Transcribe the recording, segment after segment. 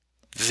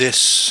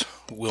This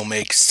will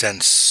make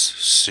sense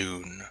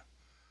soon.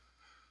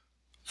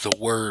 The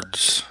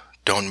words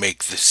don't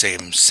make the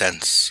same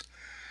sense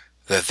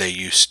that they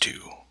used to.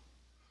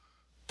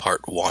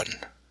 Part 1.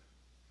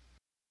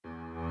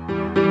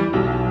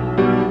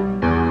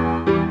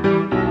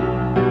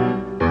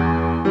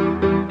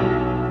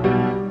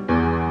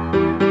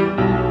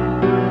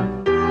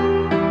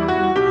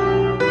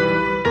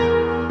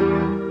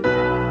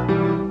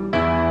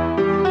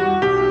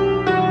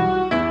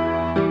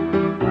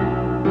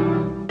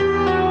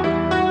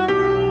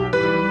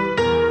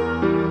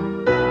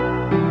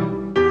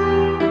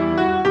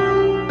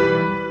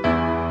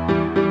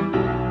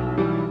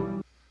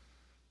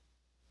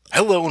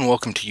 Hello and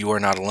welcome to You Are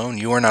Not Alone.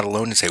 You Are Not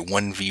Alone is a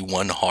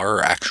 1v1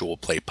 horror actual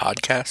play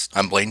podcast.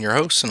 I'm Blaine, your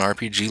host, an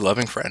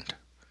RPG-loving friend.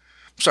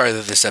 I'm sorry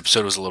that this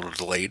episode was a little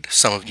delayed.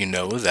 Some of you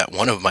know that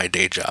one of my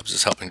day jobs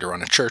is helping to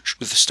run a church.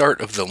 With the start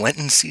of the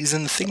Lenten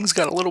season, things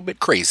got a little bit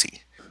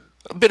crazy.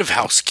 A bit of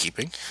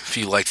housekeeping. If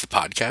you like the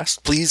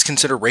podcast, please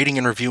consider rating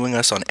and reviewing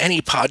us on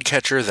any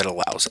podcatcher that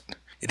allows it.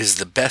 It is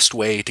the best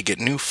way to get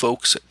new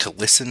folks to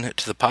listen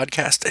to the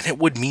podcast, and it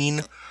would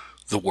mean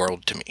the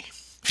world to me.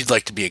 If you'd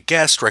like to be a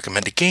guest,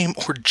 recommend a game,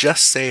 or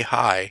just say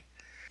hi,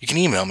 you can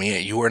email me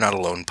at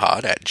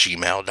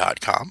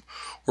youarenotalonepod@gmail.com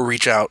or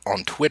reach out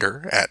on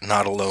Twitter at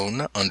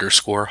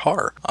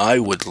notalone_horror. I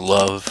would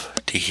love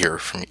to hear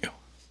from you. I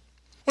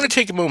want to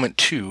take a moment,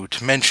 too,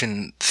 to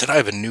mention that I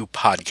have a new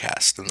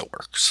podcast in the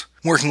works.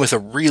 I'm working with a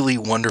really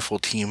wonderful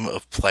team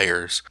of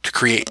players to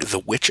create The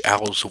Witch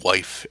Owl's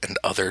Wife and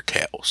Other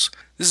Tales.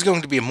 This is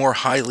going to be a more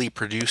highly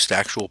produced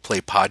actual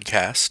play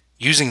podcast,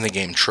 using the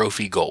game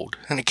Trophy Gold,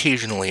 and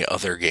occasionally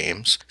other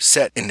games,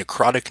 set in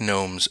Necrotic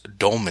Gnome's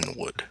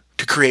Dolmenwood,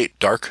 to create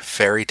dark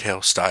fairy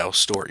tale style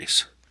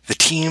stories. The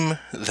team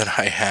that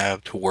I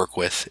have to work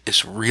with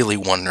is really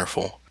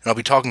wonderful, and I'll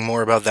be talking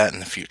more about that in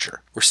the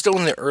future. We're still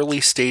in the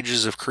early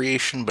stages of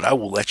creation, but I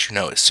will let you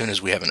know as soon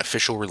as we have an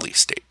official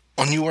release date.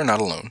 On You Are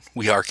Not Alone,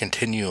 we are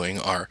continuing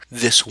our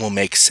This Will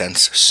Make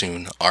Sense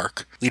Soon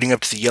arc, leading up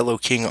to the Yellow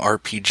King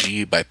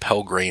RPG by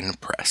Pelgrane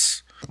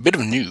Press. A bit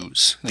of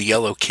news, the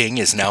Yellow King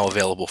is now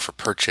available for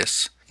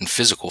purchase in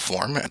physical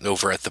form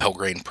over at the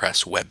Pelgrane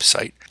Press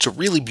website. It's a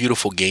really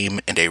beautiful game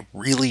and a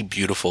really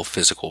beautiful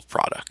physical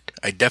product.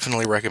 I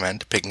definitely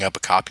recommend picking up a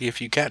copy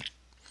if you can.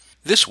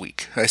 This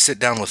week, I sit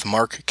down with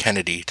Mark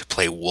Kennedy to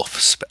play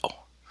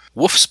Wolfspell.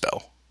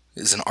 Wolfspell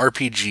is an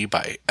RPG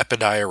by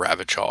Epediah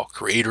Ravachol,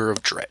 creator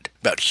of Dread,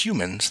 about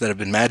humans that have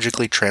been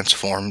magically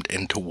transformed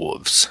into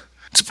wolves.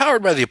 It's a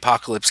powered by the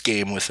apocalypse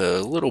game with a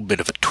little bit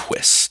of a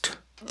twist.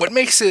 What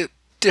makes it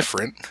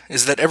different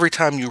is that every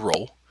time you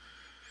roll,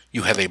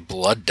 you have a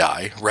blood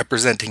die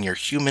representing your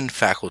human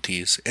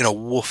faculties and a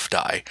wolf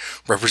die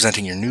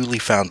representing your newly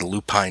found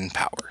lupine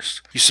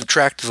powers. You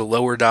subtract the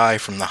lower die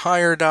from the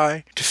higher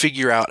die to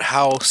figure out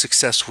how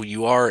successful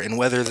you are and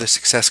whether the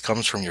success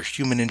comes from your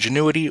human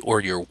ingenuity or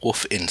your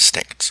wolf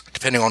instincts.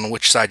 Depending on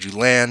which side you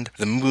land,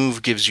 the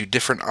move gives you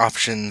different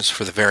options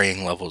for the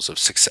varying levels of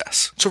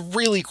success. It's a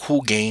really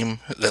cool game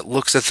that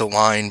looks at the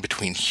line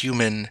between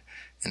human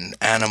and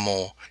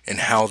animal, and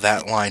how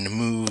that line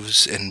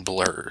moves and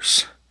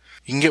blurs.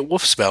 You can get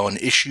Wolfspell in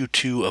issue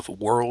 2 of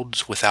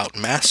Worlds Without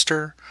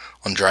Master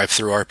on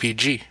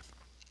DriveThruRPG.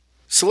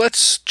 So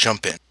let's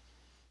jump in.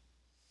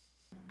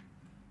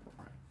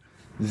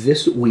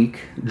 This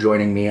week,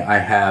 joining me, I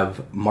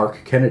have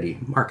Mark Kennedy.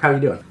 Mark, how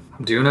you doing?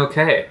 I'm doing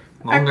okay.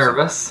 I'm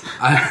nervous.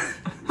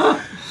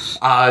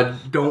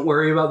 Don't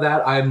worry about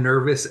that. I'm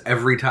nervous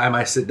every time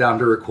I sit down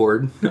to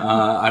record.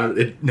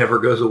 It never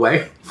goes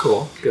away.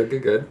 Cool.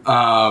 Good.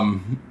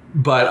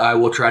 But I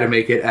will try to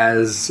make it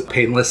as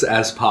painless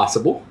as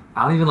possible.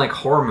 I don't even like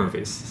horror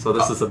movies, so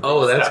this is a big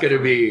that's step. going to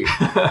be...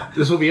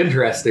 This will be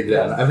interesting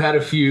then. Yeah. I've had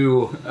a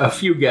few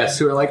guests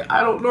who are like,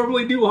 I don't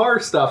normally do horror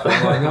stuff. And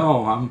I'm like,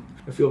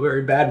 I feel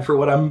very bad for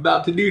what I'm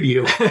about to do to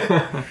you.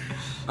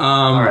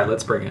 All right,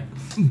 let's bring it.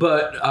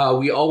 But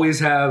we always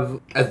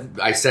have...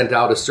 I sent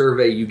out a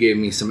survey. You gave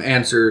me some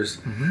answers.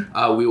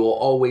 Mm-hmm. We will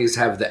always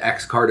have the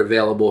X card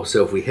available.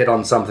 So if we hit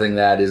on something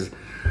that is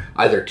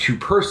either too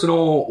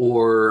personal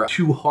or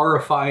too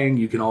horrifying,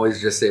 you can always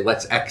just say,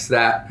 let's X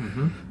that.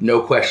 Mm-hmm.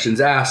 No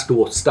questions asked.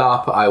 We'll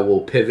stop. I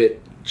will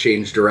pivot,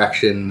 change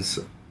directions.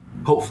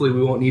 Hopefully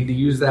we won't need to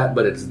use that,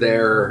 but it's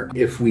there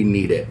if we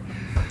need it.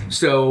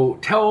 So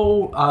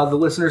tell the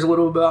listeners a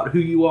little about who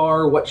you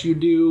are, what you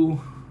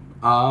do,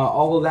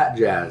 all of that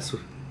jazz.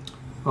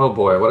 Oh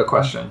boy, what a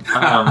question.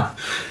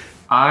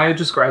 I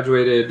just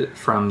graduated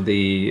from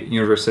the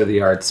University of the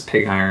Arts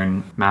Pig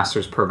Iron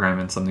Master's program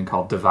in something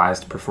called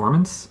Devised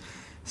Performance.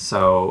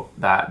 So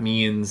that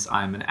means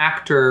I'm an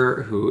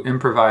actor who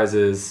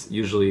improvises,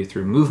 usually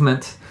through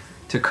movement,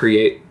 to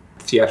create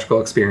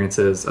theatrical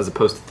experiences as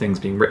opposed to things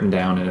being written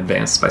down in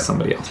advance by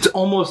somebody else. It's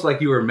almost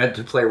like you were meant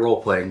to play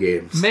role-playing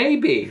games.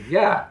 Maybe,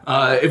 yeah.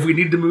 If we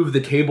need to move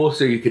the table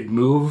so you could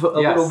move a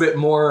little bit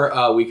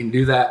more, we can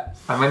do that.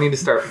 I might need to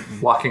start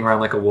walking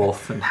around like a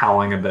wolf and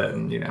howling a bit,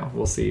 and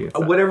we'll see.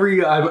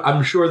 Whatever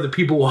I'm sure the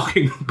people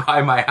walking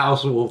by my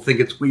house will think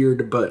it's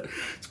weird, but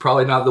it's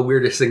probably not the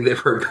weirdest thing they've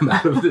heard come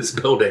out of this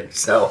building.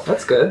 So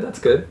that's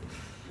good.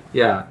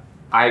 Yeah,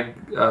 I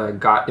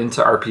got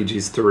into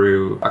RPGs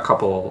through a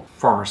couple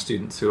former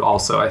students who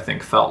also, I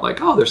think, felt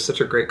like, oh, there's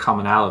such a great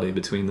commonality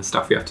between the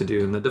stuff you have to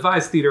do in the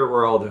devised theater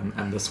world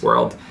and this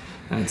world.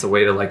 And it's a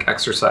way to like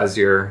exercise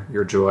your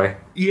joy.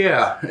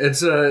 Yeah,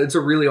 it's a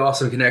really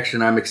awesome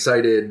connection. I'm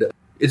excited.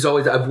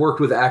 I've worked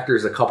with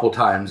actors a couple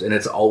times, and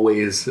it's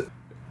always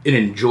an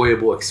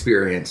enjoyable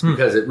experience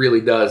because it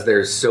really does.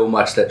 There's so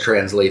much that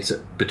translates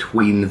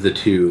between the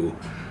two,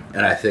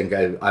 and I think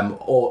I'm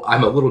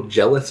a little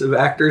jealous of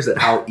actors at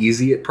how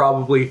easy it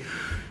probably.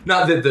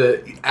 Not that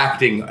the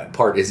acting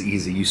part is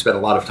easy. You spend a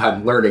lot of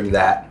time learning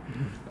that,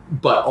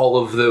 but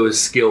all of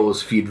those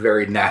skills feed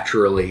very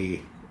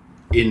naturally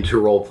into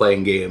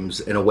role-playing games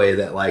in a way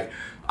that, like,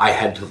 I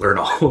had to learn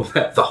all of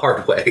that the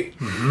hard way.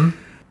 Mm-hmm.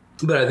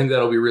 But I think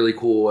that'll be really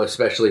cool,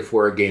 especially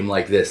for a game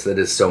like this that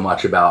is so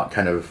much about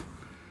kind of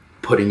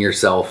putting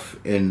yourself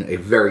in a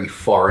very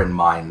foreign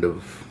mind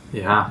of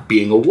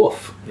being a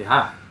wolf.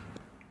 Yeah.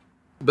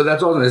 But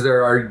that's awesome.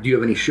 Do you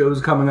have any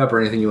shows coming up or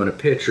anything you want to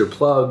pitch or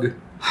plug?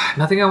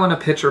 Nothing I want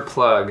to pitch or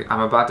plug.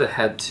 I'm about to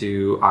head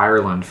to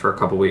Ireland for a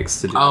couple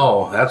weeks to do.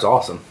 Oh, that's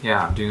awesome.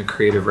 Yeah, I'm doing a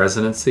creative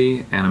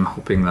residency, and I'm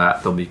hoping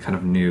that there'll be kind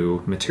of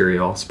new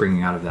material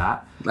springing out of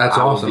that. That's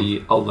awesome. I'll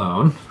be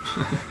alone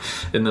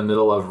in the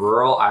middle of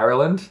rural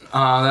Ireland.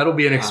 That'll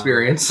be an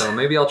experience. So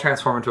maybe I'll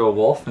transform into a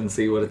wolf and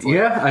see what it's like.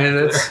 Yeah, I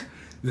mean,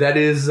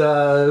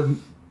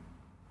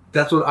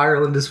 that's what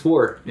Ireland is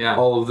for. Yeah.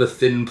 All of the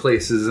thin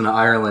places in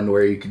Ireland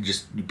where you could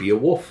just be a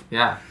wolf.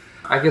 Yeah.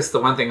 I guess the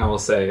one thing I will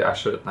say, I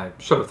should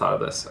have thought of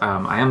this.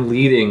 I am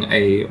leading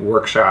a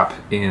workshop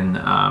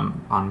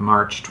on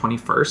March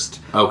 21st.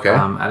 Okay.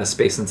 At a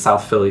space in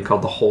South Philly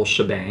called The Whole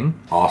Shebang.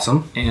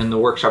 Awesome. And the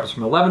workshop is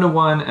from 11 to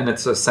 1, and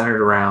it's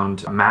centered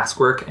around mask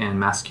work and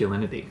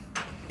masculinity.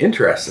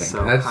 Interesting.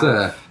 So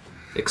That's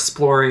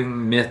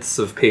exploring myths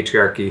of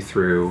patriarchy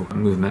through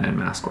movement and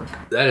mask work.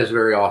 That is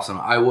very awesome.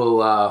 I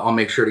will. I'll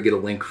make sure to get a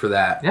link for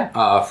that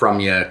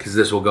from you, because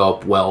this will go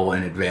up well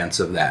in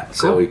advance of that,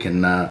 so we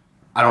can.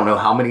 I don't know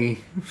how many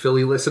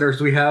Philly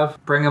listeners we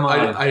have. Bring them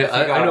on.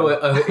 I know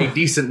a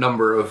decent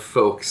number of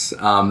folks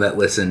that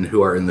listen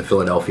who are in the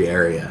Philadelphia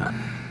area.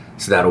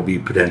 So that'll be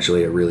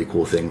potentially a really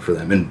cool thing for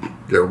them. And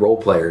they're role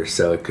players,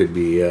 so it could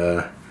be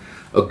a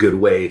good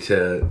way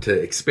to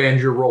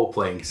expand your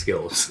role-playing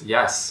skills.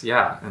 Yes,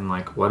 yeah. And,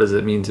 like, what does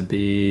it mean to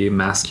be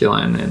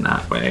masculine in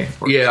that way?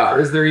 Or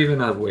is there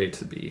even a way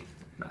to be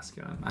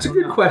masculine? It's a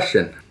good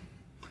question.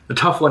 A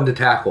tough one to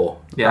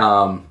tackle.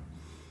 Yeah.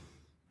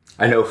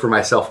 I know for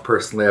myself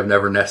personally, I've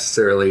never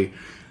necessarily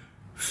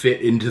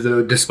fit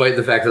into despite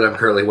the fact that I'm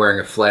currently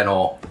wearing a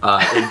flannel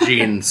and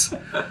jeans,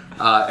 and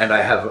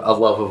I have a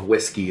love of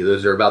whiskey.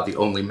 Those are about the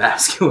only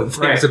masculine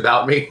things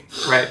about me.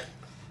 Right.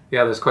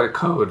 Yeah, there's quite a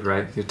code,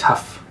 right? You're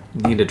tough.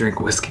 You need to drink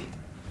whiskey.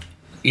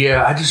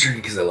 Yeah, I just drink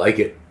it because I like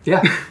it.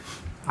 Yeah,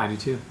 I do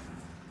too.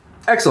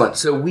 Excellent.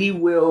 So we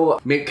will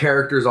make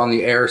characters on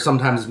the air.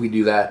 Sometimes we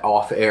do that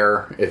off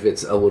air if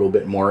it's a little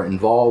bit more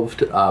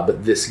involved,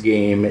 but this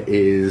game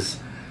is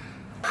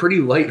pretty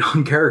light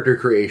on character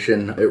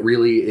creation. It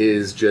really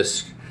is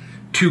just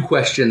 2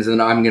 questions,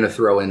 and I'm going to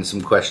throw in some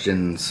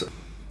questions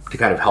to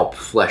kind of help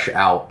flesh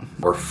out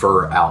or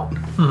fur out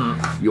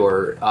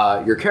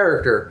your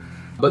character.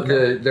 But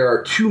there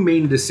are 2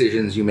 main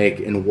decisions you make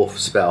in Wolf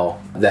Spell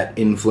that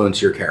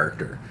influence your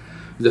character.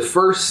 The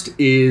first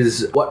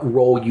is what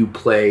role you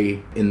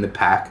play in the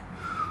pack.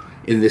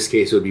 In this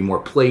case, it would be more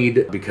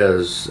played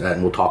because,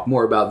 and we'll talk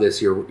more about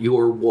this,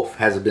 your wolf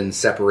has been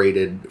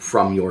separated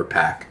from your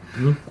pack.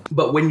 Mm-hmm.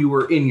 But when you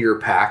were in your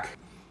pack,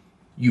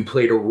 you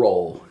played a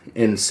role.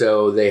 And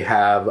so they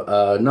have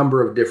a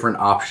number of different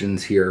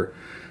options here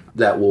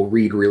that we'll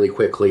read really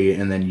quickly,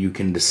 and then you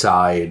can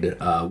decide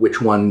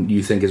which one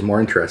you think is more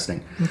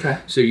interesting. Okay.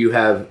 So you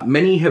have,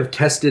 many have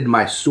tested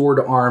my sword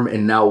arm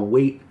and now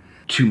wait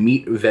to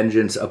meet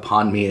vengeance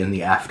upon me in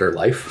the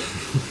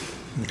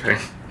afterlife. Okay.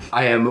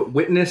 I am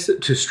witness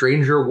to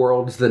stranger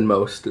worlds than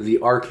most.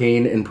 The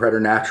arcane and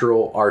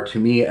preternatural are to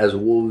me as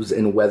wolves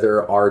in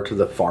weather are to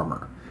the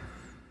farmer.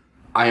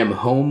 I am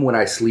home when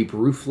I sleep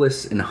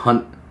roofless and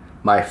hunt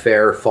my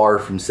fare far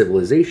from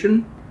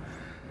civilization.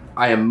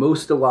 I am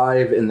most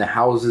alive in the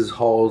houses,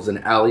 halls,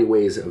 and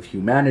alleyways of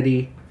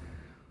humanity.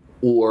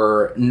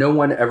 Or no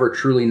one ever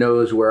truly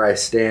knows where I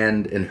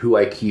stand and who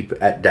I keep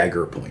at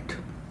dagger point.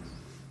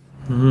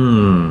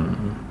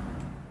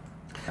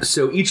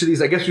 So each of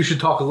these, I guess we should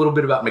talk a little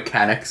bit about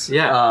mechanics.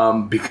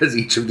 Yeah. Because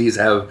each of these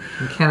have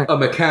a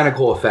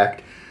mechanical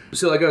effect.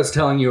 So like I was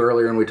telling you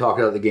earlier when we talked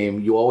about the game,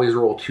 you always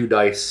roll 2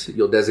 dice.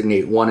 You'll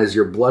designate one as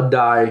your blood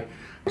die,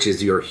 which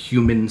is your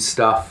human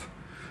stuff.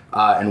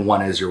 and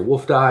one is your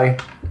wolf die,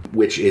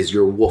 which is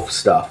your wolf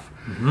stuff.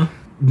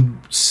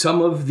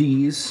 Some of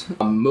these,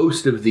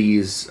 most of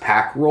these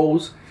pack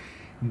rolls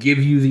give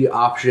you the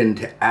option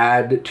to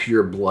add to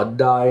your blood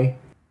die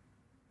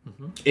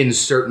in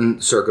certain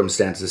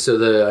circumstances.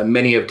 So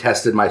many have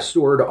tested my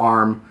sword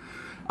arm.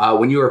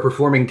 When you are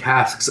performing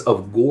tasks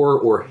of gore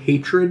or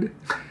hatred,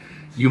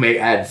 you may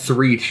add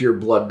 3 to your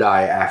blood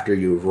die after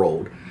you've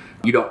rolled.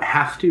 You don't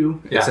have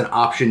to. It's an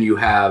option you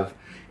have.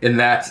 And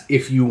that's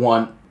if you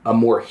want a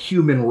more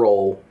human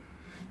roll,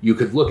 you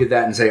could look at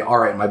that and say, all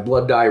right, my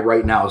blood die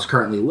right now is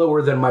currently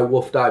lower than my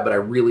wolf die, but I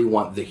really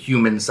want the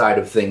human side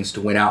of things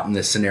to win out in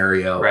this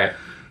scenario. Right.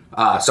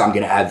 So I'm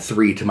going to add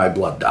 3 to my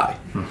blood die.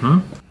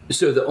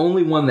 So the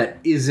only one that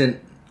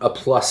isn't a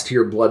plus to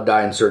your blood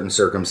die in certain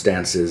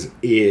circumstances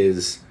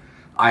is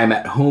I am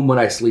at home when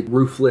I sleep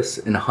roofless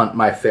and hunt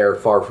my fare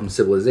far from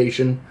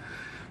civilization.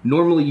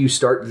 Normally you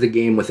start the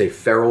game with a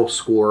feral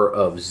score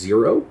of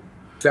 0.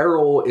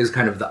 Feral is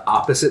kind of the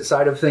opposite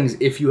side of things.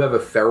 If you have a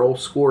feral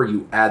score,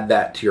 you add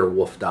that to your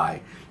wolf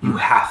die. You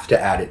have to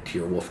add it to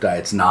your wolf die.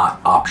 It's not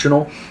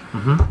optional.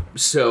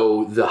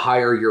 So the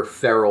higher your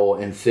feral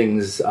and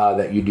things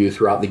that you do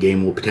throughout the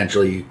game will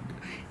potentially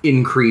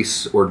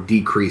increase or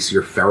decrease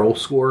your feral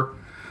score.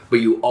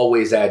 But you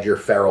always add your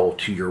feral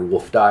to your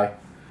wolf die.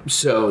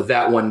 So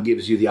that one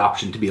gives you the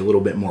option to be a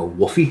little bit more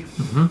wolfy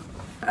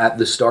at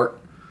the start.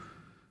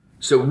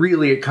 So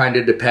really it kind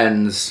of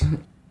depends.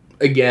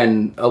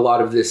 Again, a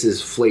lot of this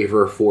is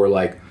flavor for,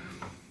 like,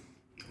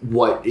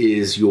 what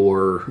is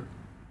your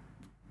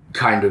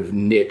kind of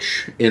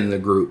niche in the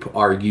group?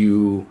 Are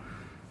you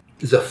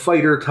the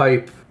fighter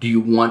type? Do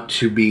you want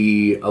to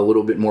be a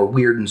little bit more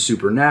weird and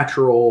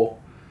supernatural?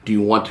 Do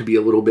you want to be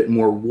a little bit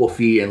more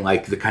wolfy and,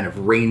 like, the kind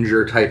of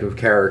ranger type of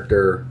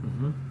character?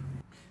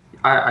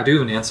 I do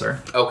have an answer.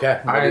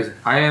 Okay.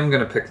 I am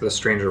going to pick the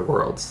Stranger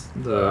Worlds.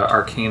 The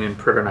arcane and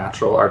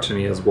preternatural are to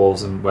me as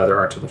wolves, and weather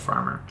are to the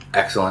farmer.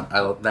 Excellent.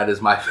 That is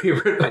my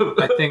favorite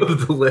I think,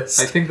 of the list.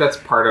 I think that's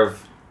part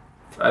of,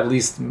 at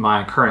least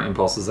my current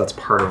impulses, that's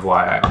part of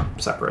why I'm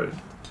separated.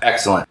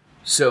 Excellent.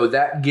 So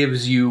that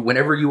gives you,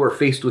 whenever you are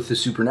faced with the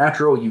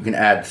supernatural, you can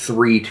add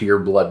 3 to your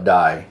blood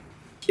die,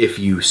 if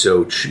you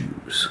so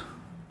choose.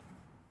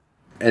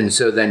 And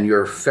so then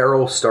your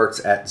feral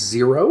starts at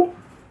 0.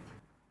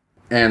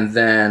 And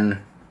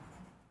then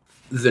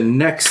the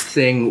next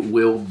thing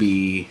will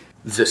be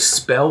the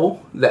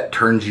spell that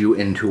turns you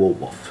into a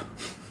wolf.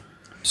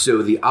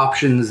 So the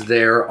options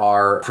there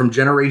are, from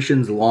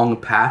generations long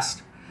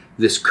past,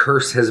 this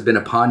curse has been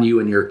upon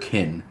you and your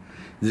kin.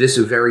 This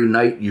very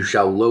night you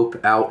shall lope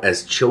out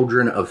as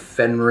children of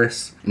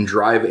Fenris and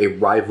drive a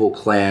rival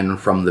clan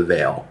from the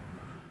Vale.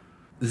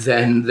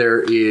 Then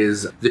there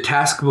is, the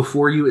task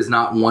before you is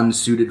not one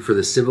suited for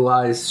the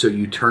civilized, so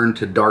you turn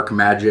to dark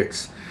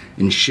magics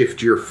and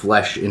shift your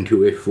flesh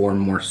into a form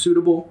more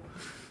suitable.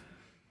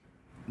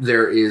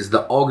 There is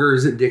the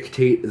augurs that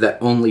dictate that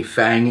only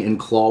fang and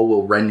claw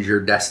will rend your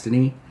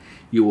destiny.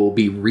 You will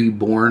be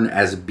reborn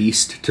as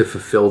beast to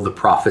fulfill the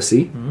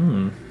prophecy.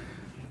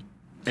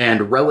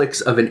 And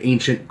relics of an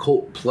ancient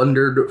cult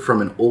plundered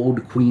from an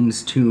old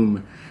queen's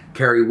tomb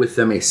carry with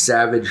them a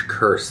savage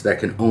curse that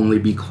can only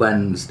be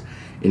cleansed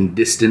in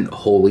distant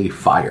holy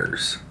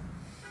fires.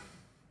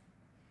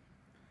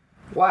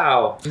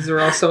 Wow, these are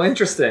all so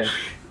interesting.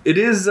 It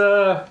is,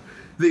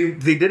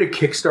 they did a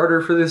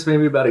Kickstarter for this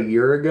maybe about a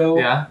year ago.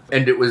 Yeah.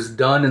 And it was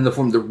done in the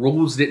form, the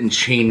rules didn't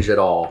change at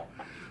all,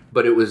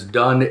 but it was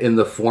done in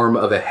the form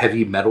of a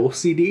heavy metal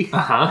CD.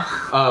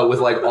 With,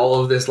 like,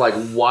 all of this, like,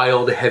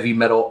 wild heavy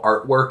metal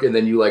artwork, and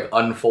then you, like,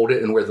 unfold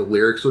it, and where the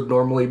lyrics would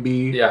normally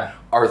be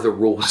are the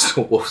rules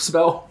to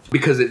Wolfspell.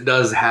 Because it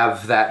does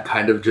have that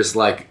kind of just,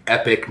 like,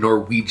 epic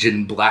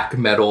Norwegian black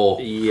metal.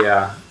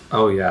 Yeah.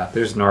 Oh, yeah.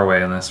 There's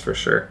Norway in this for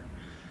sure.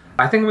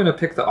 I think I'm going to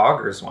pick the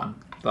augurs one.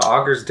 The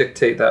augurs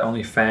dictate that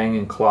only fang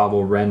and claw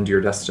will rend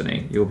your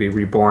destiny. You'll be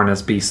reborn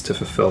as beast to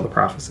fulfill the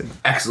prophecy.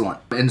 Excellent.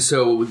 And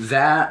so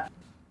that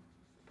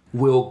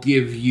will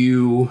give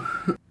you...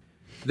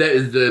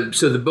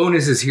 So the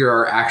bonuses here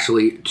are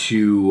actually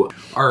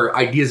are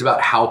ideas about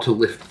how to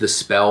lift the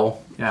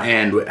spell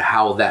and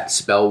how that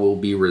spell will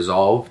be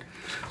resolved.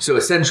 So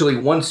essentially,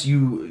 once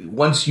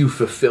you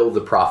fulfill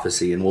the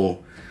prophecy, and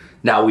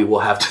we will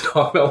have to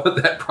talk about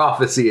what that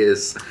prophecy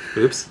is.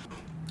 Oops.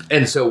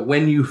 And so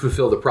when you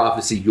fulfill the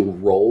prophecy, you'll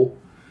roll.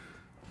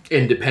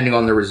 And depending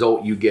on the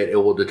result you get, it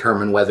will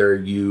determine whether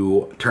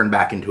you turn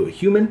back into a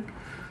human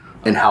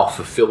and how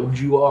fulfilled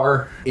you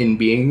are in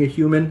being a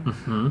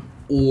human,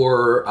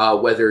 or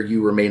whether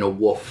you remain a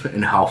wolf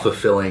and how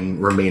fulfilling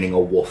remaining a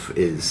wolf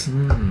is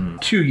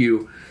to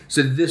you.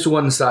 So this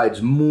one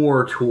sides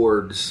more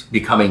towards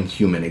becoming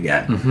human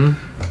again.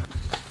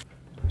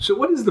 So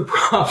what is the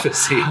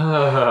prophecy?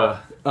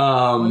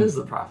 What is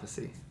the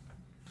prophecy?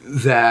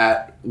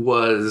 That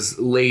was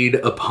laid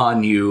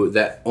upon you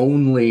that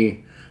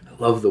only... I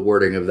love the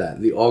wording of that.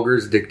 The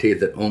augurs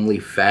dictate that only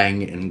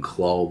fang and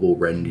claw will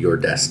rend your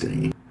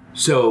destiny.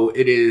 So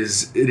it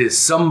is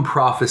some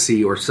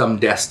prophecy or some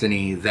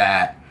destiny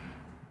that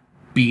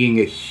being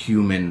a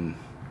human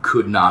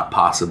could not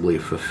possibly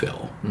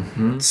fulfill.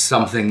 Mm-hmm.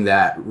 Something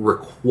that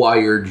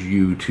required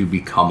you to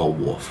become a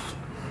wolf.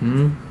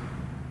 Mm-hmm.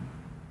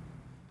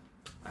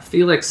 I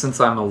feel like since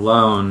I'm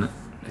alone,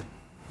 it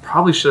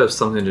probably should have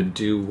something to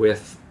do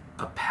with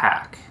a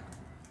pack.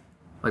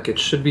 Like, it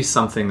should be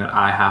something that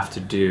I have to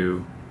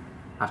do.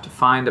 I have to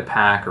find a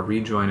pack or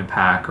rejoin a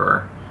pack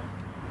or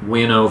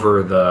win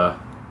over the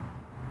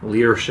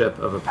leadership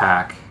of a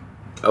pack.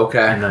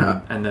 Okay.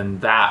 And then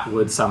that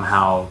would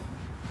somehow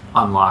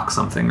unlock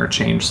something or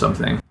change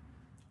something.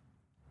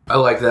 I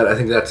like that. I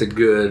think that's a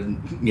good,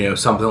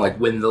 something like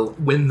when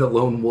the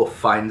lone wolf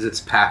finds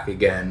its pack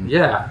again.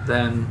 Yeah,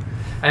 then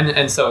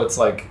and so it's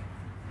like,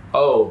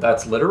 oh,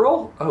 that's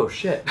literal? Oh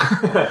shit.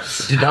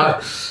 Did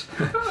not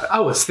I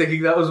was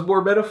thinking that was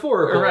more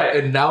metaphorical. Right.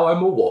 And now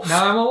I'm a wolf.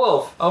 Now I'm a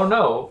wolf. Oh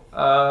no.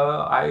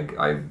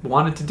 I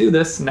wanted to do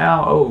this.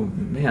 Now, oh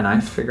man, I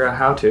have to figure out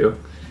how to.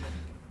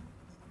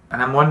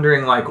 And I'm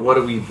wondering, like, what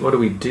do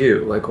we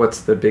do? Like,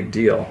 what's the big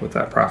deal with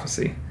that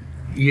prophecy?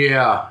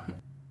 Yeah.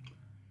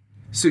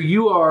 So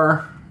you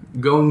are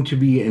going to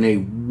be in a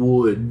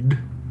wood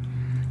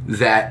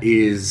that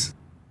is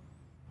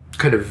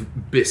kind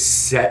of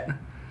beset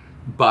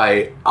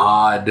by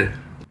odd,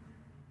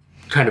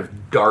 kind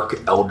of dark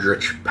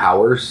eldritch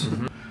powers.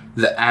 Mm-hmm.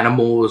 The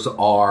animals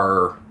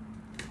are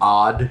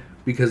odd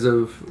because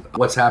of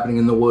what's happening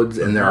in the woods,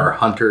 and there are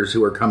hunters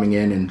who are coming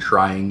in and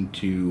trying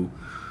to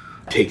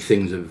take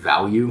things of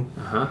value.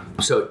 Uh-huh.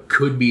 So it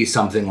could be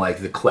something like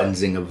the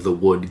cleansing of the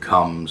wood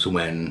comes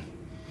when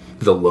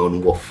the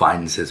lone wolf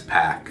finds his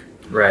pack.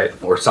 Right.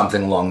 Or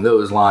something along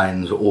those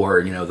lines,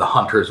 or, the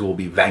hunters will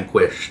be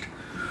vanquished.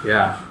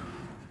 Yeah.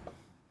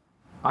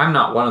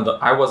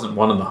 I wasn't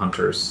one of the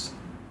hunters.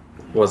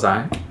 Was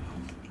I?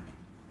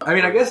 I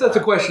mean, I guess that's a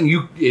question.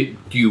 Do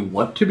you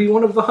want to be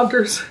one of the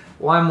hunters?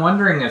 Well, I'm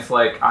wondering if,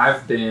 like,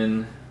 I've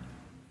been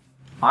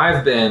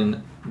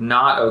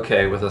not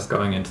okay with us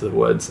going into the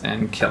woods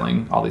and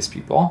killing all these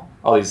people,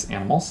 all these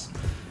animals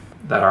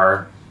that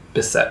are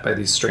beset by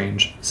these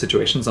strange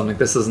situations. I'm like,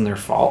 this isn't their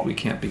fault. We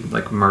can't be,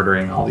 like,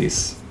 murdering all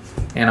these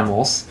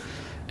animals.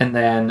 And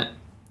then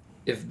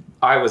if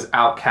I was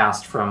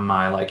outcast from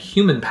my, like,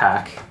 human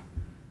pack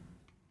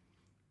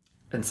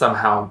and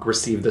somehow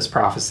received this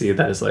prophecy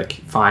that is like,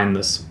 find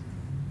this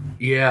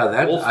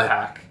wolf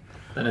pack,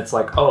 then it's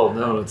like, oh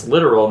no, it's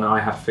literal. Now I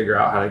have to figure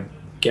out how to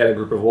get a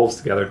group of wolves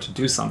together to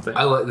do something.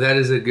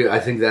 I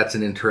think that's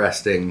an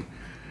interesting,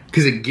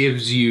 because it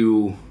gives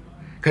you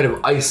kind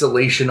of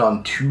isolation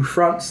on two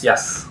fronts.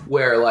 Yes.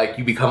 Where, like,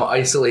 you become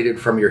isolated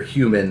from your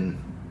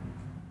human,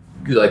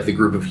 like the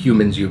group of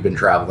humans you've been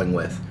traveling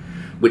with,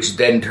 which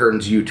then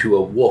turns you to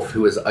a wolf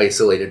who is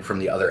isolated from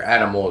the other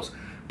animals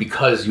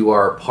because you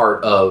are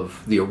part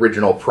of the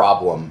original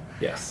problem.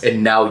 Yes.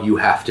 And now you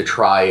have to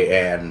try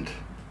and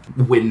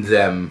win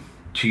them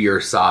to your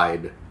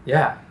side.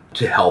 Yeah.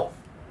 To help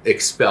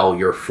expel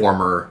your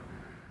former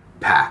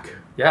pack.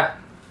 Yeah.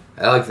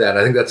 I like that.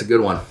 I think that's a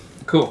good one.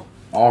 Cool.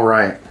 All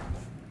right.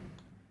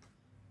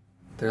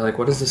 They're like,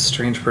 what is this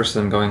strange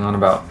person going on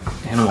about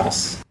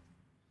animals?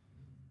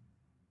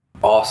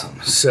 Awesome.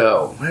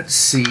 So, let's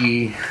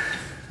see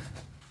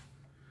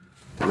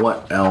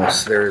what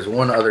else. There's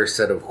one other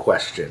set of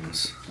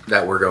questions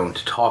that we're going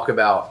to talk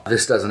about.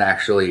 This doesn't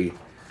actually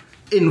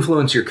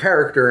influence your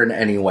character in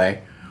any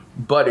way,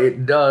 but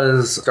it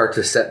does start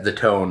to set the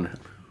tone,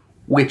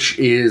 which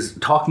is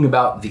talking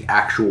about the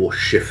actual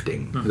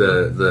shifting,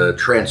 the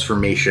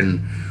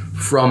transformation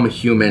from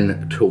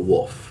human to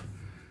wolf.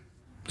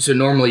 So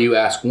normally you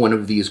ask one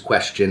of these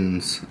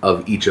questions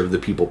of each of the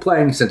people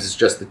playing. Since it's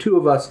just the two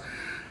of us,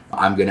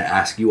 I'm going to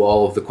ask you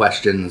all of the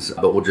questions,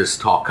 but we'll just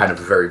talk kind of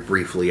very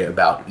briefly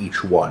about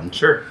each one.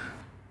 Sure.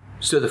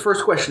 So the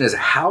first question is,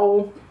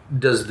 how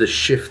does the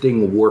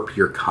shifting warp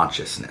your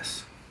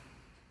consciousness?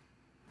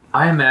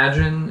 I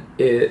imagine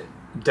it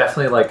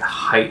definitely, like,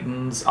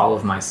 heightens all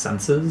of my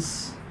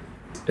senses,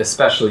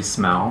 especially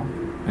smell.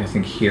 I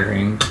think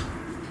hearing,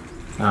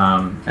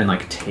 and,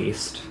 like,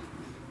 taste,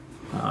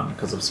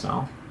 because of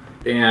smell.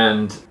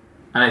 And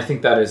I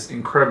think that is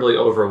incredibly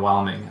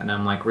overwhelming, and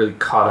I'm, like, really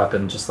caught up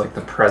in just, like,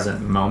 the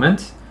present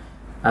moment,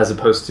 as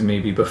opposed to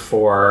maybe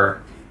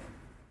before,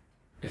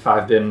 if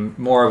I've been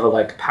more of a,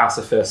 like,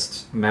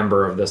 pacifist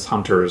member of this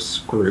hunters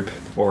group,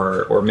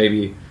 or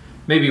maybe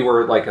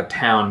we're, like, a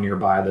town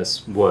nearby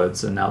this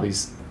woods, and now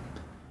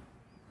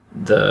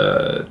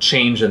the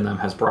change in them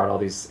has brought all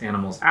these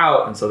animals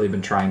out, and so they've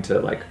been trying to,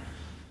 like,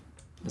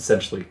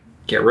 essentially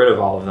get rid of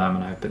all of them,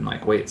 and I've been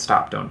like, wait,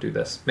 stop, don't do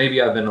this.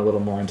 Maybe I've been a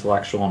little more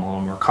intellectual and a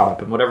little more caught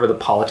up in whatever the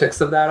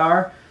politics of that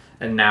are,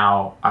 and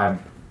now I've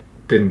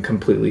been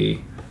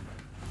completely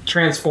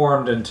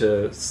transformed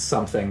into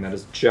something that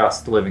is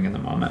just living in the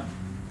moment.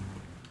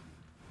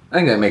 I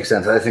think that makes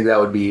sense. I think that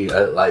would be,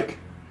 like,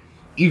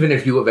 even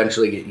if you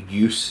eventually get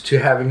used to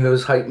having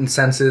those heightened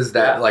senses,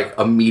 that, like,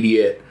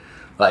 immediate,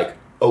 like,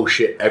 oh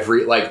shit,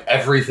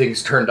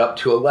 everything's turned up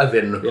to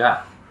 11.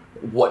 Yeah.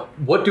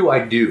 What do I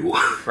do?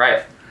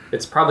 Right.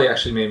 it's probably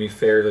actually made me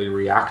fairly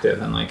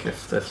reactive. And like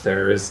if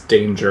there is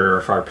danger, or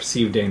if I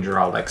perceive danger,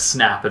 I'll like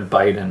snap and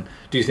bite and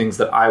do things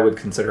that I would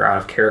consider out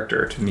of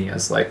character to me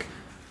as like,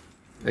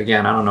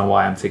 again, I don't know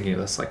why I'm thinking of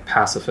this like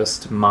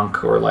pacifist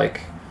monk, or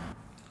like,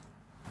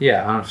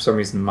 yeah, I don't know, for some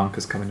reason monk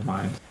is coming to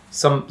mind.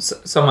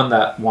 Someone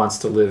that wants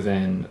to live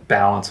in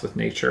balance with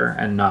nature,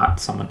 and not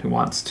someone who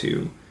wants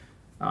to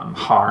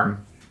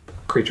harm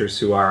creatures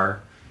who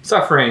are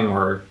suffering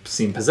or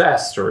seem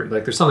possessed, or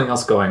like there's something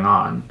else going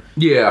on.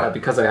 Yeah.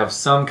 Because I have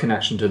some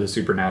connection to the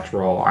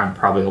supernatural, I'm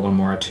probably a little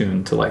more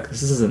attuned to like,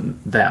 this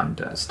isn't them,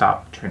 to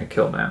stop trying to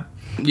kill them.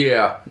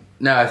 Yeah.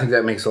 No, I think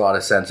that makes a lot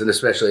of sense. And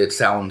especially it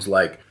sounds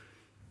like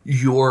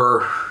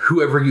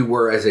whoever you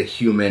were as a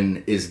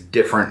human is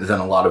different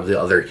than a lot of the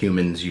other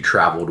humans you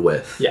traveled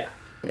with. Yeah.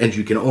 And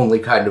you can only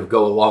kind of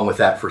go along with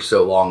that for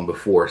so long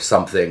before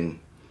something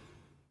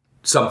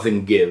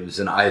gives,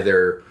 and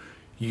either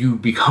you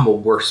become a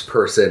worse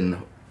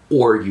person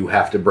or you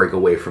have to break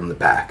away from the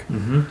pack.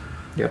 Mm-hmm.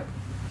 Yep.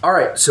 All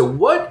right, so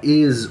what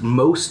is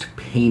most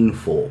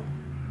painful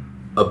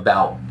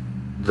about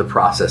the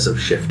process of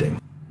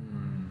shifting?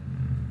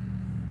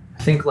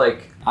 I think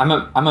like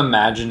I'm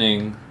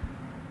imagining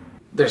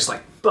there's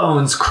like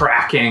bones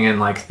cracking and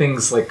like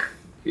things like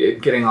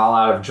getting all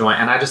out of joint,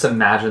 and I just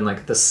imagine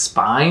like the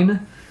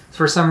spine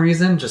for some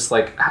reason, just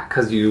like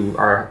because you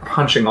are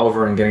hunching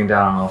over and getting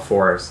down on all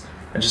fours,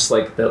 and just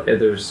like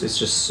it's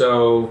just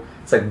so,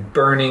 it's like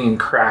burning and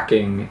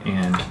cracking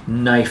and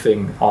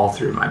knifing all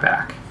through my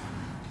back.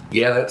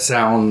 Yeah, that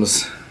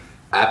sounds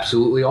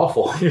absolutely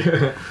awful.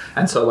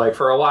 And so like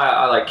for a while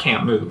I like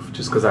can't move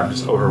just because I'm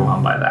just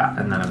overwhelmed by that,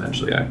 and then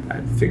eventually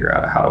I figure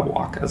out how to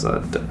walk as a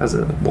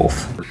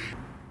wolf.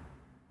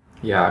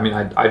 Yeah, I mean,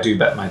 I do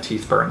bet my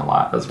teeth burn a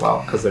lot as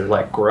well, because they're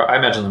like, I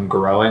imagine them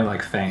growing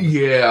like fangs.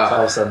 Yeah. So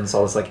all of a sudden it's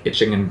all this like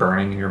itching and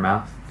burning in your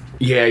mouth.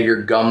 Yeah,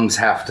 your gums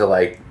have to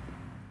like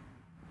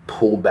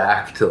pull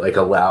back to like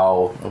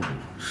allow.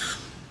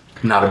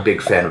 Not a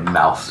big fan of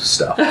mouth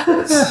stuff.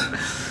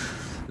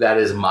 That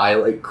is my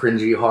like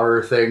cringy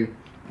horror thing,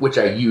 which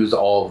I use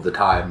all of the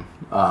time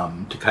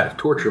to kind of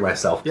torture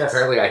myself. Yes.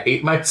 Apparently I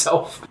hate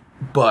myself.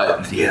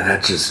 But yeah,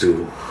 that's just...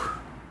 Ooh.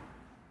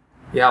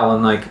 Yeah, well,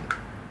 and like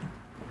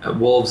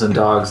wolves and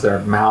dogs, their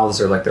mouths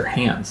are like their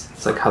hands.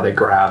 It's like how they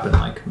grab and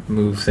like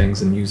move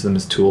things and use them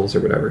as tools or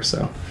whatever.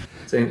 So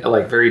it's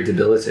like very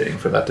debilitating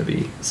for that to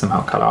be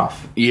somehow cut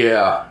off.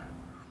 Yeah.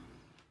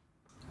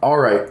 All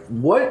right.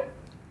 What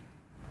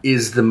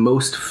is the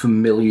most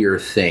familiar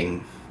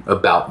thing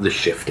about the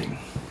shifting?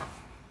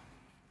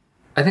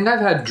 I think I've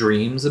had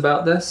dreams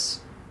about this,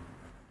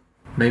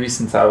 maybe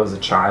since I was a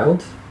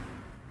child,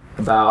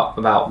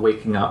 about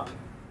waking up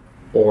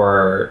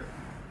or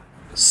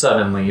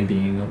suddenly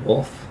being a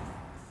wolf.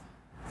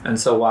 And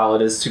so while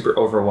it is super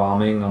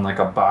overwhelming on like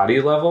a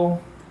body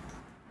level,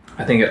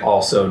 I think it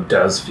also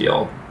does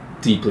feel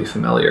deeply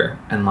familiar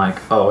and like,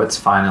 oh, it's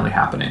finally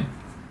happening.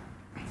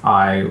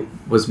 I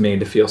was made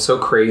to feel so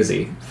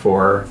crazy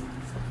for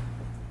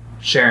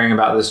sharing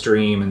about this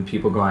dream and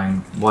people going,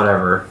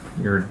 whatever,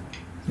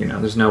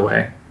 there's no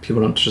way.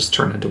 People don't just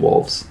turn into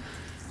wolves.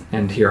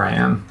 And here I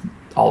am,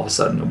 all of a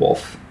sudden a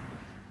wolf.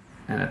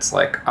 And it's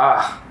like,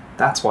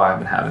 that's why I've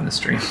been having this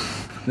dream.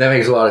 That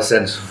makes a lot of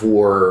sense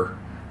for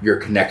your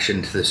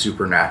connection to the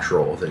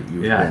supernatural, that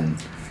you've been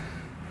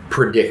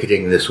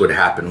predicting this would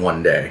happen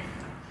one day.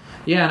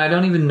 Yeah, and I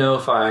don't even know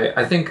if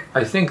I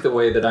think the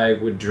way that I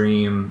would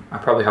dream, I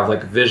probably have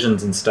like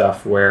visions and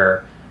stuff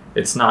where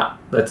that's not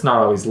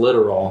always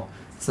literal.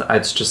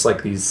 It's just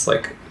like these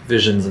like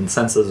visions and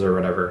senses or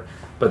whatever.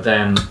 But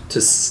then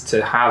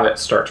to have it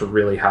start to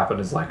really happen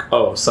is like,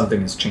 oh,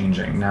 something is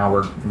changing. Now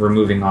we're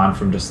moving on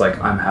from just like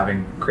I'm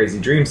having crazy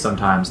dreams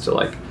sometimes to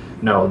like,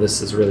 no,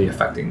 this is really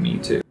affecting me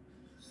too.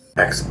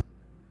 Excellent.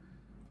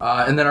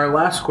 And then our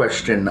last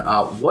question,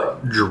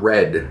 what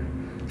dread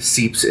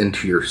seeps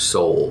into your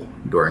soul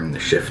during the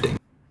shifting?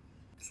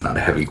 It's not a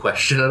heavy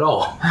question at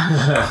all.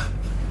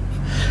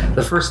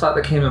 The first thought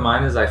that came to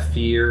mind is I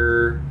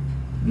fear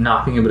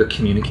not being able to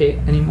communicate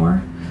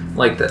anymore.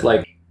 Like that,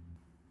 like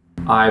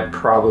I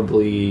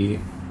probably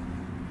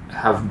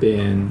have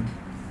been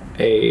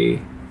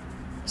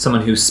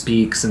someone who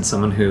speaks and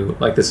someone who,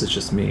 like, this is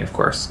just me, of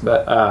course,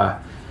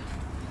 but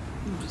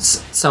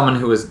someone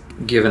who was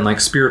given like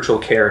spiritual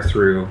care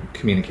through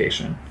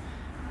communication.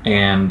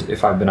 And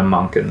if I've been a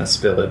monk in this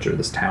village or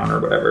this town or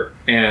whatever,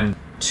 and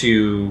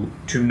to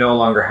no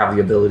longer have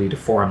the ability to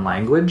form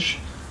language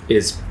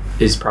is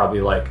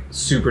probably like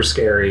super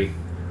scary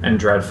and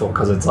dreadful,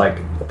 because it's like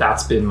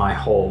that's been my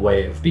whole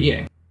way of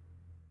being.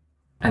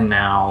 And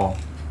now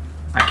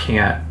I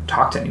can't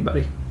talk to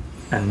anybody,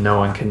 and no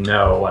one can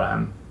know what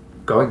I'm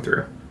going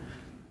through.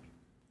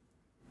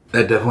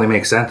 That definitely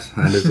makes sense.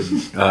 That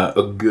is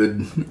a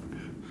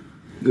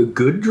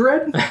good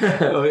dread?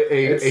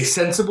 a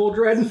sensible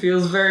dread? It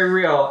feels very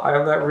real. I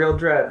have that real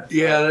dread.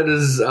 Yeah, that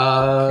is...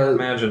 I can't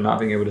imagine not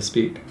being able to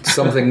speak.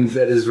 Something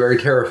that is very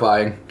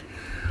terrifying.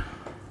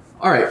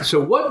 All right, so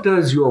what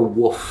does your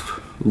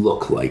wolf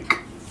look like?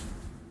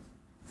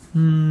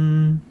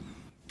 I'm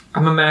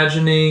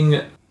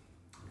imagining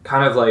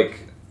kind of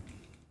like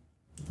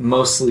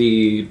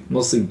mostly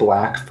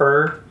black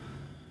fur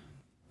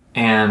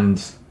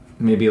and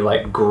maybe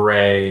like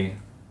gray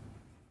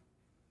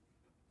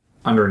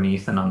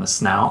underneath and on the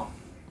snout.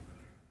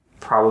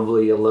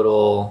 Probably a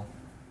little,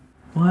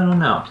 well, I don't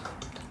know.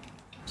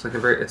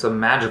 It's a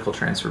magical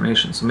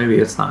transformation, so maybe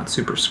it's not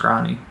super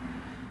scrawny.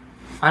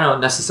 I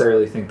don't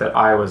necessarily think that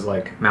I was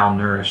like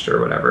malnourished or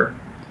whatever.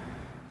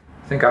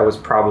 I think I was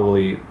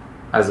probably,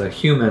 as a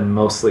human,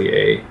 mostly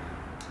a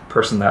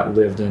person that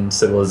lived in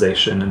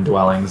civilization and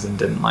dwellings and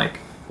didn't like,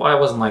 well, I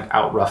wasn't like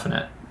out roughing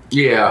it.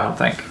 Yeah. I don't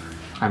think.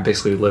 I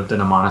basically lived in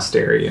a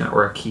monastery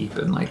or a keep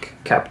and like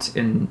kept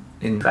in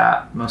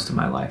that most of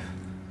my life.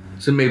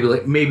 So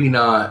maybe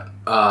not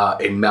a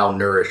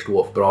malnourished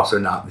wolf, but also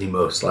not the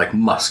most like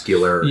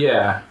muscular.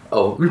 Yeah.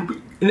 Oh,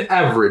 an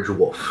average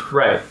wolf.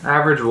 Right.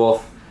 Average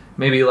wolf.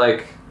 Maybe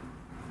like,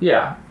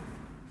 yeah.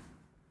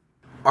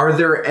 Are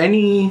there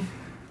any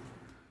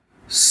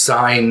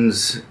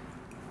signs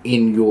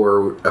in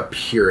your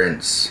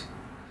appearance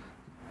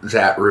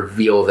that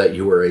reveal that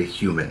you are a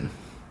human?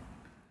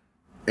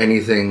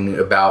 Anything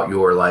about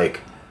your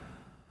like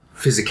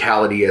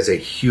physicality as a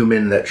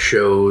human that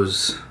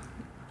shows?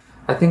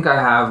 I think I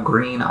have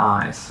green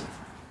eyes.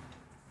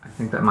 I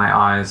think that my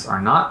eyes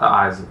are not the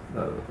eyes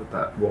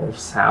that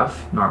wolves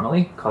have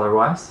normally,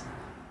 color-wise.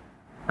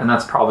 And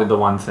that's probably the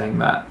one thing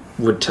that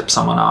would tip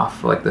someone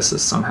off, like this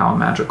is somehow a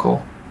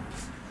magical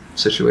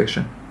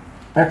situation.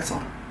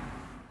 Excellent.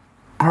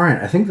 All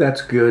right, I think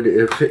that's good.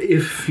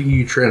 If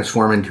you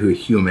transform into a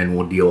human,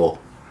 we'll deal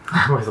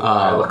with what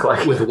I look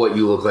like. With what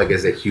you look like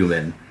as a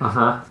human.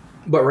 Uh-huh.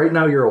 But right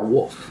now you're a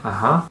wolf.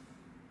 Uh-huh.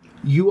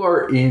 You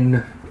are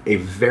in a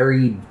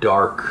very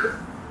dark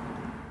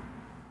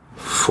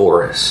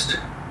forest.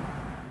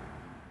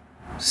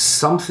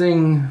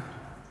 Something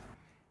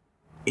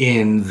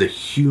in the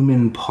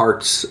human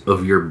parts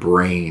of your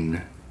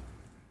brain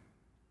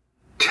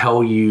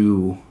tell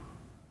you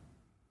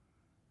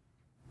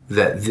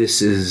that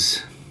this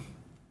is...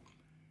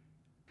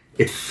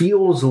 It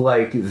feels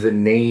like the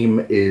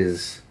name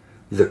is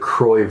the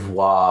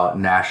Croix-Voix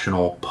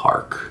National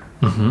Park.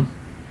 Mm-hmm.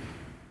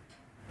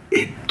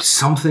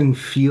 Something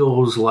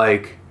feels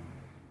like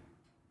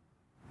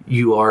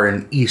you are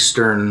in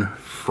eastern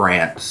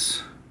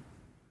France.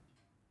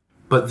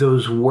 But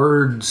those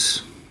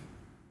words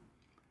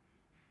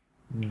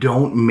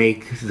don't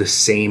make the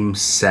same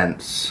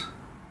sense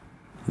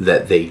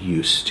that they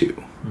used to.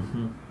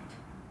 Mm-hmm.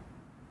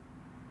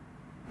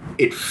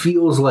 It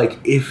feels like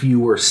if you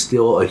were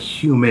still a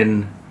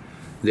human,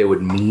 they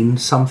would mean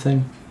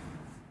something.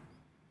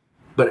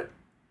 But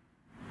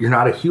you're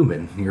not a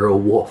human, you're a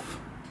wolf.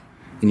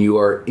 And you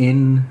are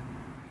in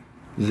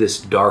this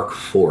dark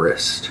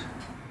forest.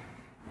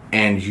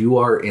 And you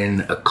are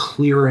in a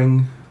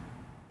clearing.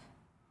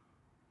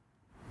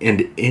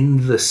 And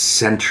in the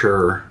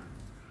center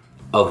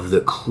of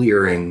the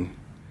clearing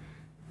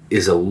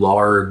is a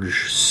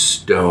large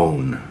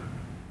stone.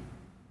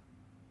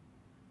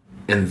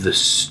 And the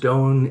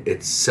stone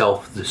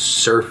itself, the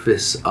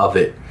surface of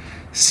it,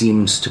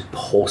 seems to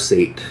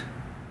pulsate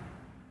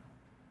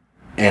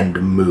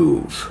and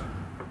move.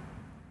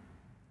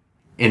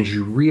 And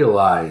you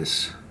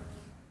realize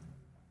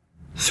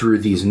through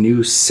these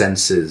new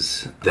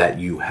senses that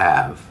you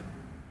have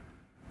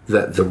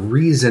that the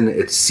reason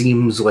it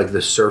seems like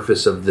the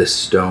surface of this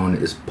stone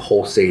is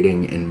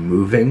pulsating and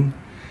moving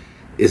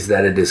is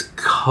that it is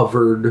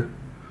covered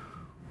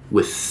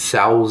with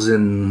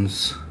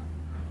thousands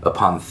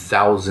upon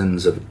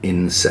thousands of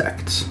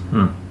insects.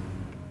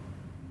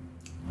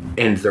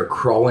 And they're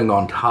crawling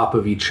on top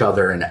of each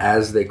other, and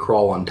as they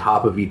crawl on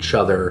top of each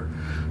other,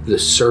 the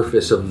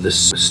surface of the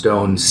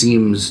stone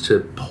seems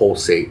to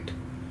pulsate.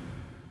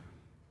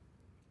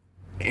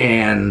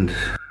 And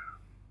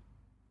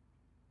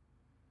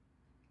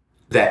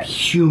that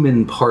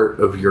human part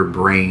of your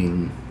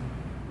brain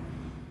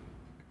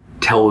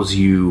tells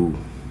you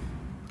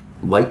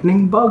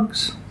lightning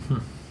bugs?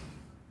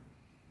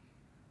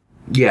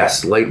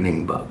 Yes,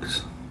 lightning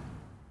bugs.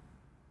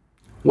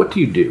 What do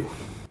you do?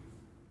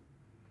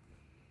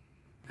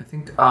 I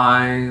think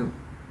I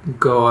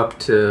go up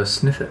to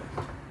sniff it.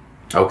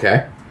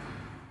 Okay.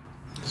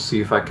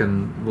 See if I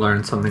can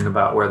learn something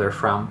about where they're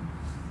from.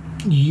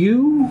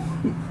 You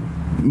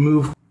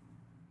move...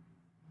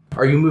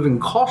 Are you moving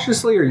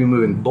cautiously? Are you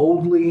moving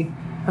boldly?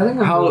 I think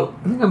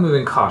I'm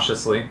moving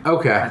cautiously.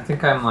 Okay. I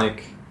think I'm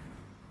like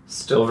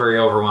still very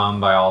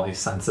overwhelmed by all these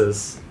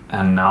senses,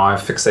 and now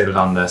I've fixated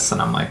on this,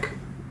 and I'm like,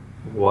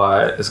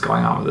 what is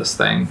going on with this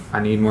thing?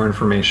 I need more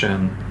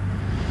information.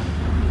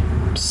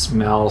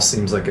 Smell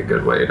seems like a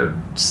good way to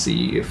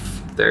see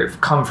if they've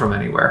come from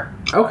anywhere.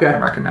 Okay. I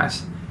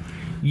recognize.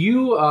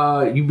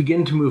 You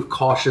begin to move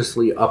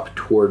cautiously up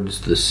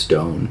towards the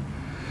stone,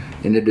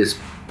 and it is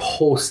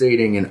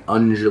pulsating and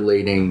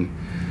undulating,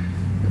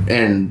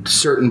 and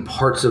certain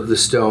parts of the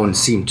stone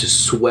seem to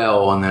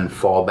swell and then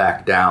fall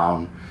back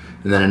down,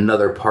 and then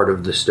another part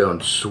of the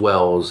stone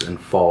swells and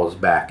falls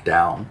back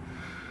down.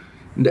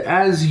 And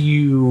as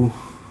you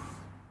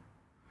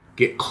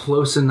get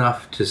close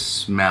enough to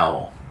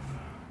smell,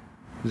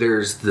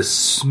 There's the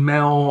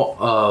smell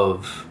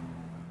of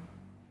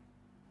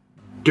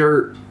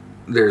dirt.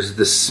 There's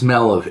the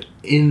smell of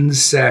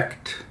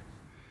insect.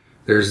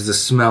 There's the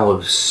smell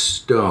of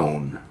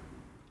stone.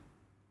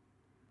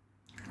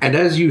 And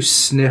as you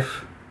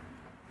sniff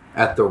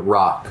at the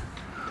rock,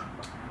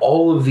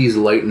 all of these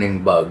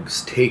lightning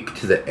bugs take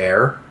to the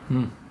air,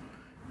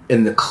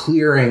 and the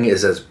clearing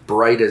is as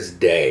bright as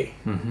day,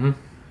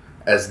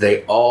 as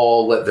they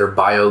all let their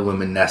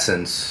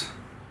bioluminescence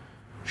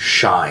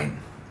shine.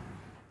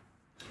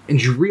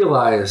 And you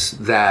realize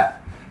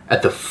that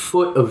at the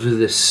foot of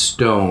this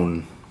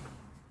stone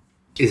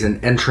is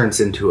an entrance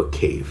into a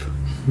cave.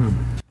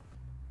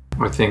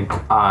 I think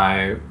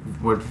I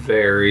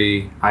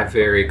very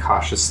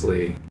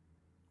cautiously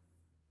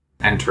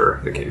enter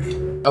the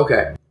cave.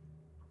 Okay.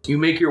 You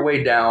make your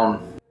way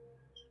down.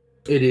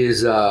 It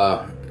is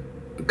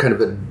kind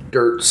of a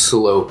dirt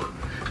slope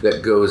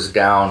that goes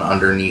down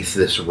underneath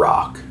this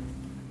rock.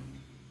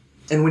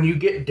 And when you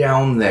get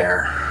down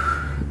there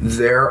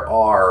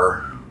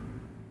are...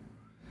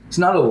 It's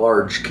not a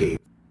large cave.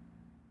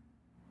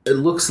 It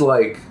looks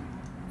like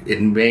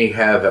it may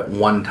have at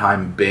one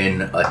time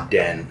been a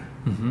den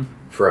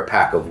for a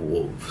pack of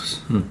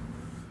wolves.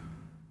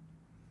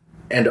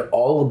 And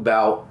all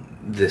about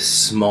this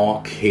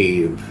small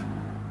cave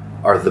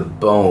are the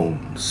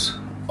bones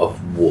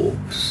of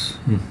wolves.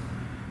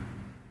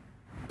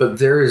 But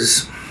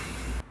there's...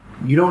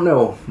 You don't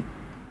know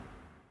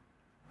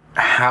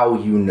how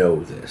you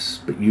know this,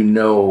 but you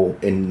know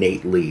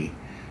innately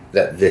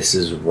that this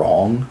is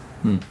wrong.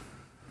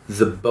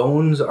 The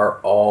bones are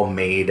all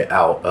made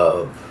out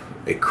of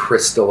a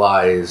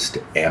crystallized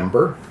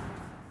amber.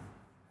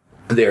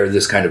 They're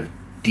this kind of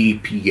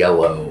deep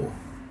yellow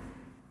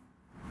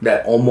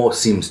that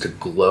almost seems to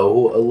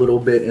glow a little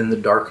bit in the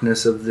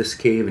darkness of this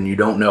cave, and you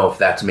don't know if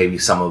that's maybe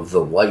some of the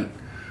light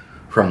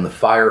from the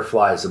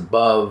fireflies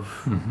above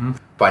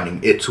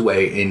finding its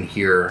way in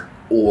here,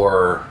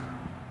 or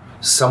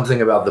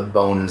something about the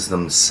bones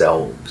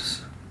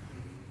themselves.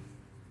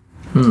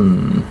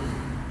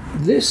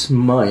 This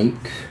might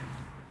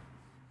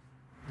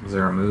Is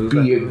there a move?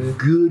 be a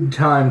good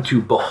time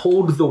to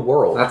behold the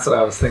world. That's what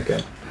I was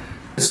thinking.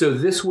 So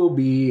this will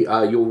be,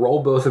 you'll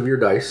roll both of your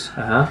dice.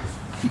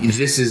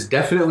 This is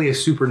definitely a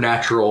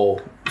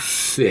supernatural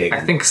thing. I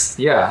think,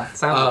 yeah. It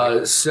sounds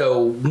like.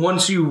 So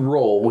once you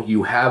roll,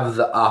 you have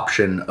the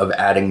option of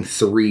adding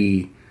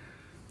 3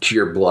 to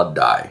your blood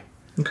die.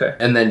 Okay.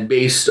 And then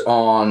based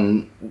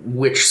on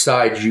which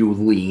side you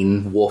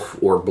lean, wolf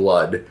or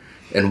blood,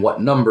 and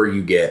what number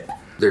you get,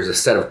 there's a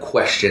set of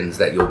questions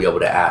that you'll be able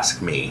to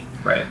ask me.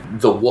 Right.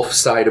 The wolf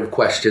side of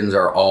questions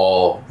are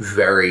all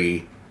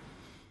very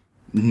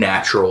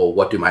natural.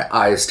 What do my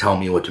eyes tell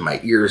me? What do my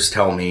ears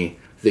tell me?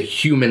 The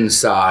human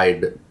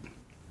side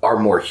are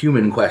more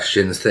human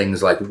questions.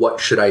 Things like, what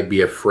should I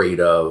be afraid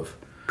of?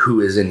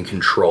 Who is in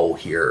control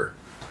here?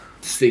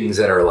 Things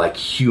that are like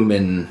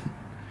human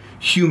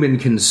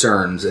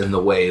concerns in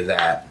the way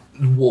that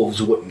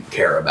wolves wouldn't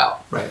care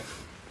about. Right.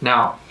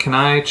 Now, can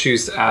I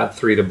choose to add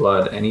 3 to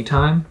blood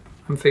anytime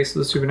I'm faced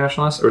with a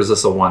supernaturalist, or is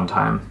this a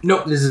one-time?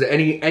 Nope, this is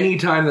any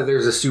time that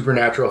there's a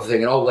supernatural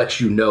thing, and I'll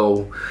let you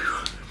know.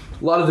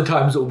 A lot of the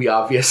times it will be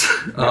obvious,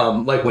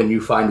 like when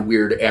you find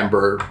weird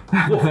amber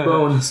wolf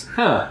bones.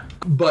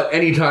 But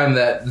anytime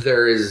that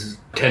there is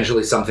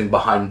potentially something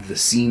behind the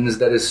scenes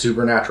that is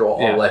supernatural,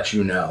 I'll let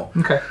you know.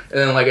 Okay. And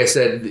then, like I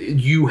said,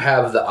 you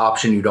have the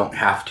option, you don't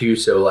have to.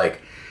 So,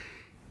 like,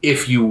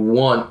 if you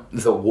want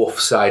the wolf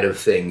side of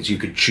things, you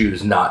could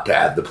choose not to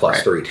add the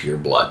 +3 to your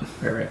blood.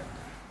 Right.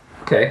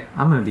 Okay,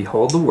 I'm going to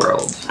behold the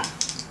world.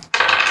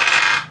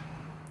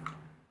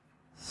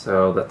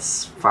 So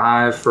that's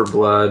 5 for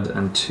blood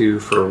and 2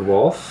 for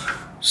wolf.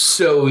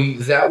 So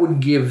that would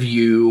give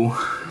you...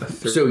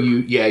 So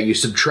you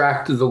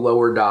subtract the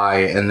lower die,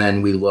 and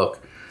then we look.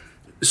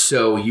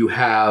 So you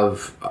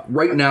have...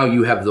 Right now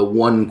you have the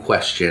 1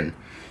 question.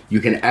 You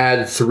can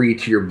add 3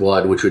 to your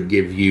blood, which would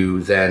give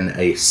you then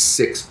a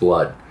 6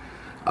 blood,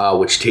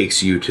 which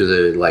takes you to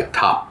the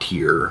top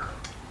tier.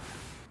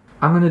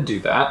 I'm going to do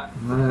that.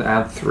 I'm going to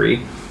add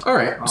 3. All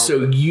right,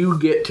 so you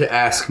get to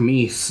ask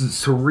me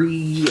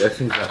 3, I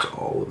think that's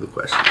all of the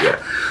questions. Yeah,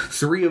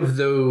 3 of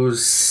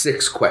those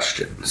 6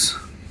 questions.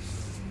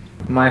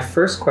 My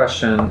first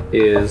question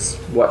is,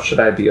 what should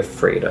I be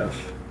afraid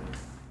of?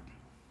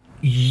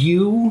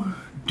 You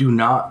do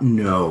not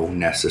know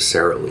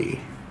necessarily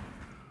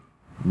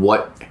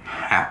what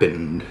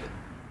happened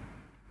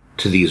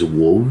to these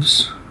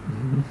wolves,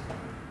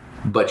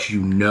 but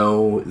you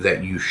know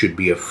that you should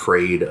be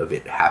afraid of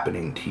it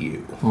happening to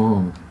you.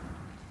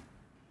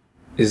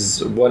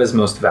 What is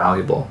most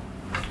valuable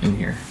in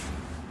here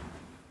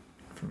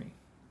for me?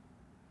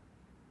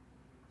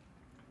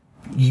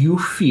 You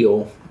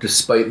feel,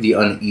 despite the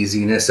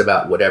uneasiness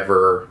about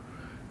whatever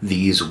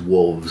these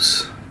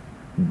wolves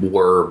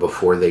were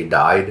before they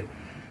died,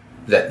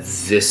 that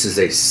this is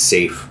a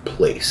safe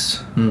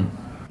place.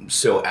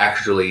 So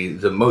actually,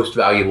 the most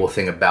valuable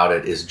thing about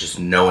it is just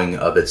knowing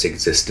of its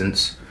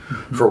existence.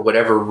 For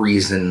whatever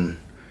reason,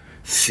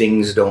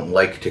 things don't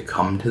like to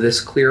come to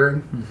this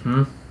clearing.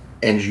 Mm-hmm.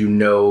 And you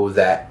know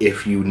that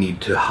if you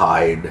need to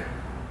hide,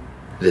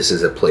 this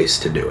is a place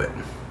to do it.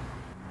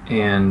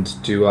 And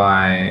do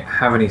I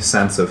have any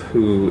sense of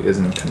who is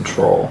in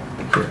control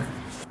here?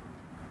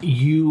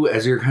 You,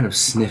 as you're kind of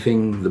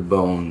sniffing the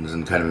bones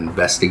and kind of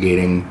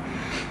investigating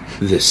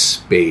this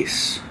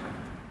space,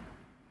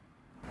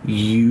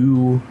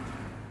 you,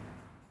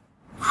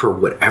 for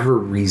whatever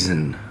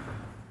reason,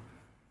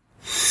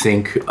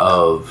 think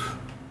of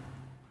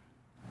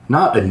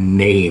not a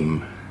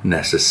name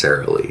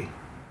necessarily,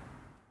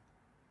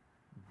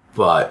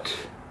 but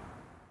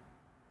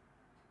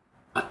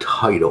a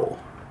title.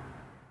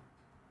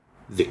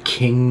 The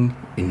King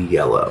in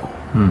Yellow.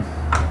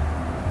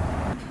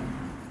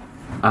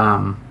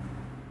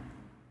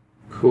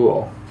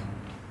 Cool.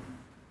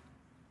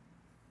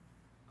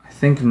 I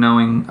think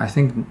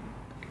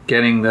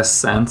getting this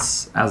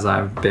sense as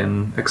I've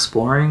been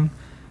exploring,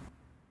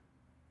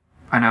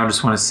 I now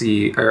just want to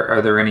see,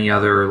 are there any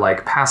other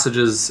like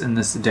passages in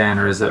this den,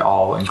 or is it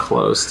all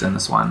enclosed in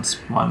this one?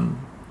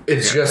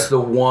 It's just the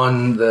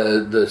one,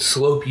 the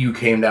slope you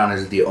came down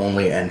is the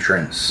only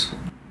entrance,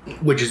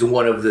 which is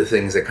one of the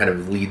things that kind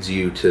of leads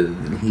you to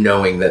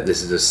knowing that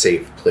this is a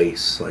safe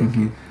place. Like,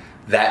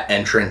 that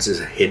entrance is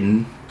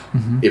hidden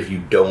if you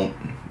don't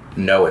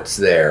know it's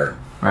there.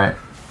 Right.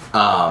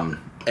 And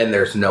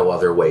there's no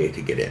other way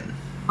to get in.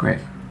 Great.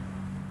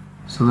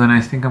 So then I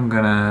think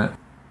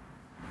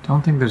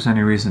don't think there's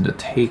any reason to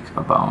take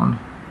a bone.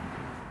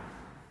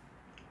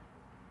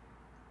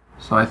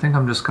 So I think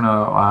I'm just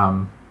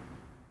gonna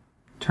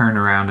turn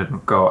around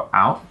and go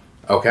out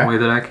Okay. the way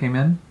that I came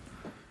in.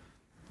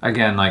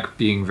 Again, like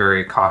being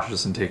very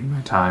cautious and taking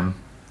my time.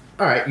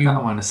 All right. I You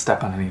don't want to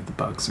step on any of the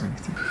bugs or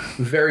anything.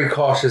 very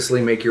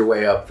cautiously make your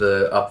way up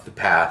the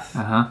path,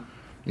 Uh-huh.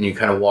 and you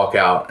kind of walk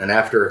out. And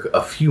after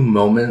a few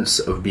moments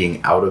of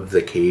being out of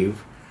the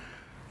cave,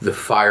 the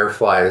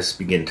fireflies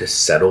begin to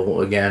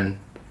settle again,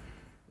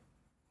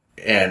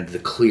 and the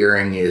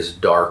clearing is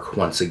dark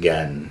once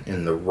again,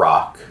 and the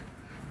rock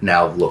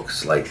now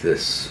looks like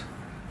this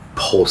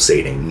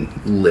pulsating,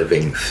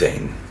 living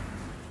thing.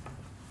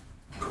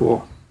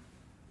 Cool.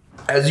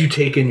 As you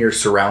take in your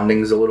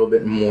surroundings a little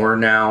bit more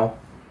now,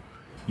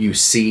 you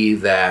see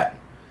that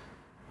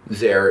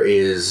there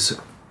is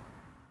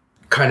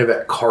kind of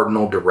at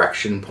cardinal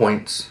direction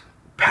points,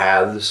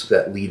 paths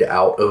that lead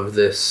out of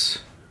this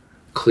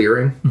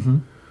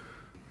clearing.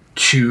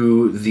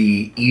 To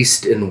the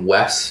east and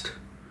west,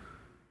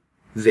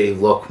 they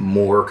look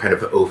more kind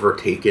of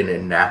overtaken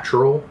and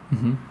natural,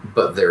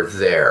 but they're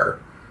there.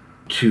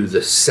 To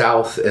the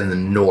south and the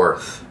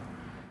north,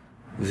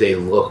 they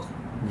look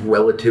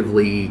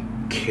relatively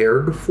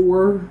cared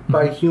for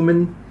by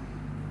human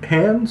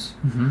hands.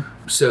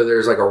 So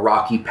there's like a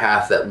rocky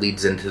path that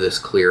leads into this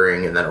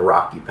clearing, and then a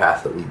rocky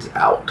path that leads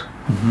out.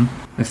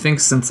 I think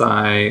since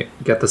I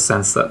get the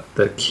sense that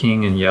the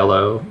King in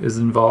Yellow is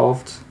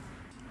involved,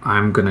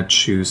 I'm gonna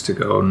choose to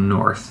go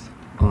north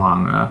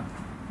along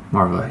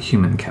more of a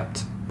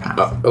human-kept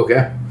path.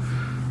 Okay.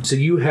 So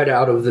you head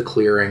out of the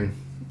clearing.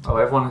 Oh,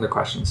 I have one other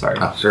question. Sorry.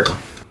 Certainly.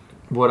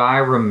 Would I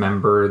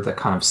remember the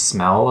kind of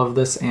smell of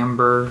this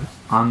amber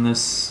on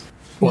this?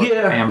 Or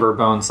Yeah. amber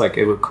bones, like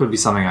could be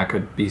something I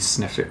could be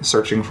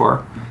searching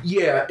for.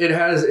 Yeah,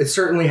 it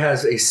certainly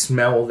has a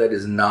smell that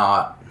is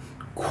not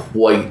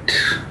quite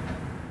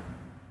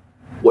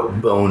what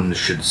bones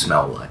should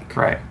smell like.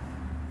 Right.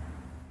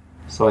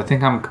 So I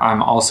think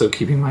I'm also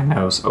keeping my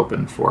nose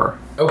open for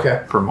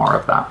Okay. more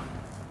of that.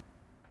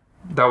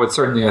 That would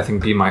certainly, I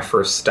think, be my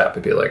first step.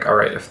 It'd be like, all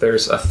right, if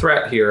there's a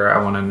threat here,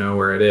 I want to know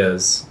where it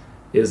is.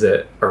 Is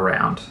it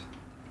around?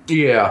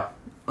 Yeah.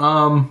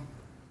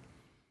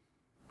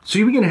 So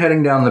you begin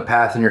heading down the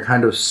path and you're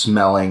kind of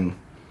smelling.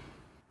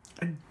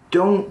 I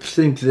don't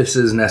think this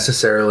is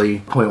necessarily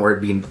a point where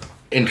it'd be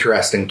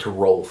interesting to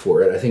roll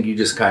for it. I think you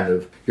just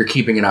you're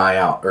keeping an eye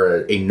out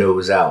or a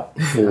nose out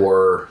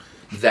for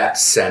that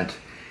scent.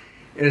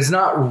 And it's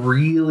not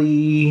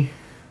really,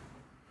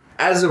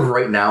 as of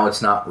right now,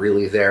 it's not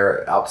really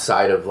there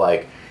outside of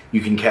like,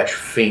 you can catch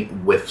faint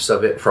whiffs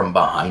of it from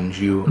behind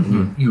you.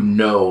 And you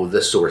know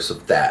the source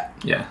of that.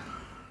 Yeah.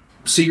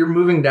 So you're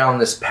moving down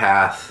this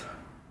path,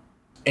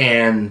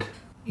 and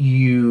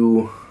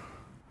you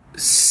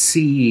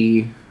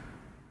see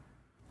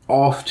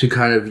off to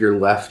kind of your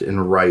left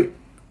and right,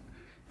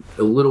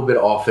 a little bit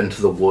off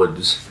into the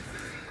woods,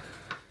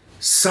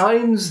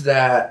 signs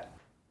that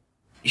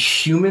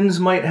humans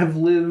might have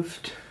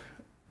lived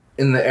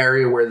in the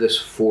area where this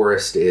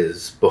forest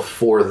is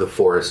before the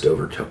forest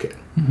overtook it.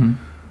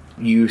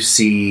 You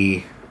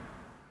see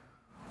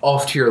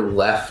off to your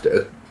left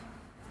a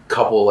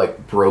couple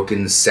like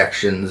broken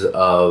sections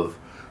of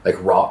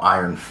like wrought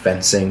iron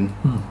fencing.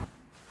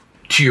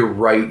 To your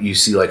right, you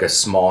see like a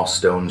small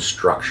stone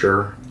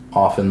structure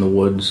off in the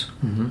woods.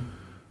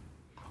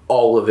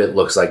 All of it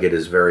looks like it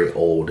is very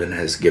old and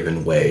has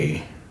given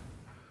way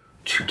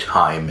to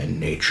time and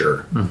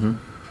nature.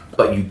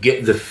 But you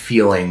get the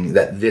feeling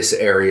that this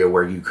area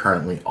where you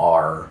currently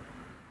are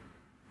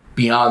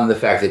beyond the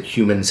fact that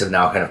humans have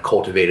now kind of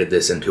cultivated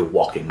this into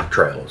walking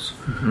trails,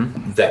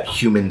 that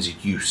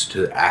humans used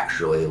to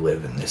actually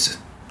live in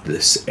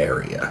this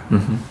area.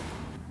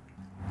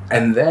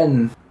 And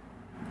then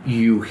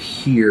you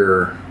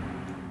hear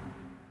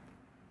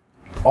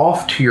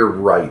off to your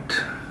right,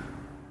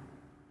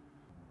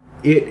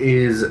 it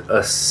is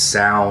a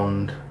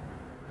sound.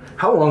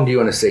 How long do you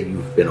want to say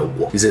you've been a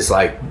wolf? Is this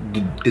like,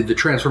 did the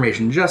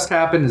transformation just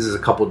happen? Is this a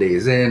couple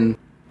days in?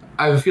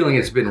 I have a feeling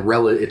it's been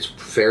it's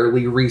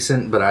fairly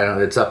recent, but I don't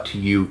know, it's up to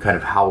you kind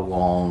of how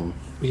long.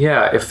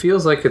 Yeah, it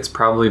feels like it's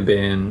probably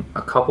been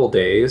a couple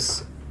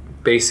days.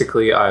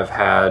 Basically, I've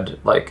had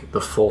like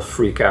the full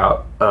freak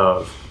out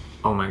of,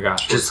 oh my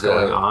gosh, what's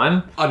going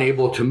on?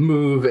 Unable to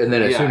move, and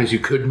then as soon as you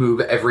could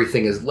move,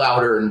 everything is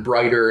louder and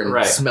brighter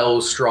and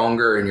smells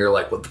stronger, and you're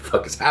like, what the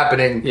fuck is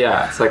happening?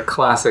 Yeah, it's like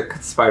classic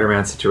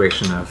Spider-Man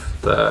situation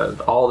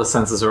of all the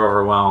senses are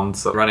overwhelmed,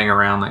 so running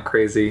around like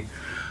crazy.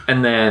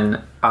 And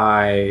then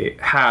I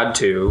had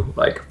to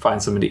like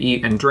find something to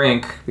eat and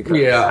drink because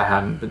I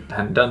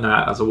hadn't done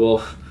that as a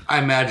wolf. I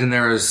imagine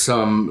there is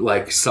some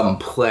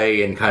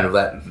play in kind of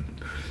that,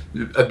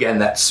 again,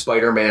 that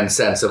Spider-Man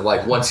sense of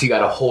like once he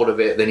got a hold of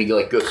it, then he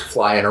like goes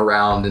flying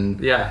around and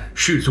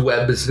shoots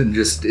webs and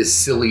just is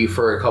silly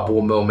for a couple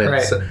of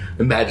moments. Right.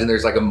 Imagine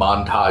there's like a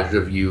montage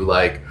of you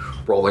like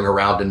rolling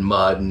around in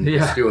mud and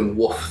just doing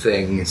wolf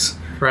things.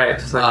 Right.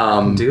 Just like, I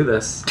can do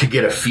this. To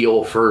get a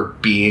feel for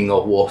being a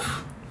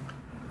wolf.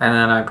 And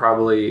then I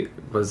probably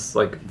was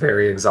like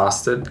very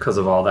exhausted because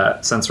of all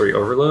that sensory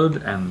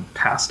overload and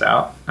passed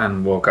out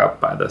and woke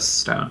up by this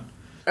stone.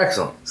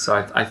 Excellent.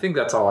 So I think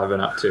that's all I've been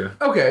up to.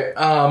 Okay.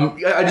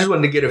 I just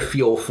wanted to get a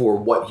feel for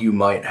what you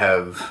might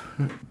have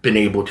been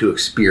able to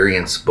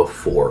experience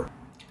before.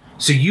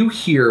 So you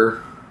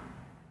hear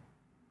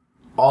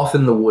off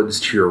in the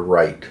woods to your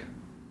right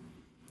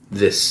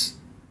this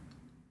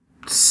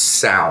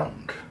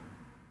sound.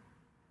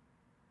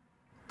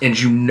 And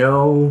you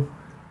know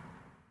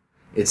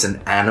it's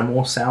an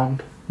animal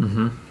sound.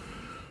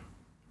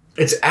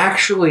 It's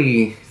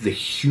actually the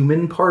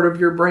human part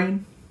of your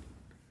brain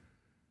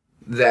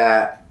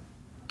that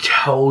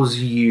tells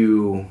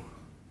you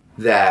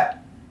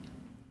that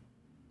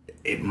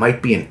it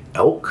might be an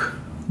elk.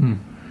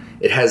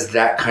 It has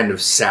that kind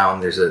of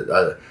sound. There's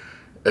a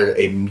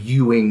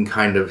mewing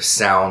kind of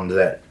sound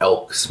that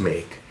elks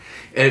make.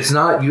 And it's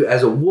not you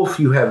as a wolf,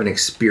 you haven't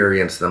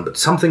experienced them, but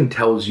something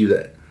tells you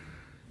that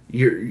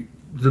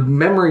the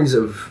memories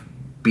of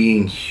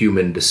being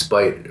human,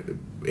 despite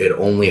it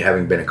only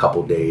having been a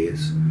couple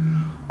days,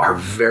 are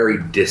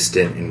very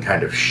distant and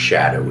kind of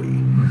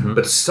shadowy.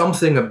 But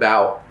something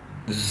about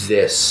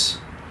this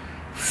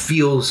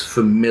feels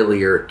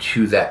familiar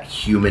to that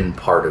human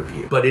part of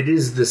you. But it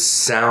is the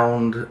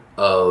sound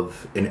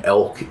of an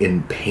elk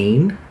in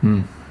pain.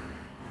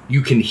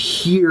 You can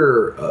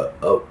hear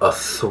a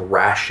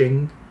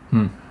thrashing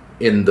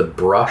in the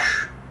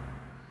brush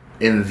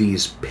in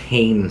these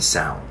pain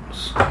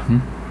sounds.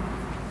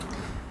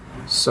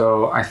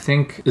 So I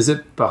think, is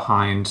it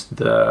behind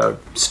the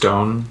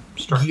stone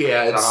structure?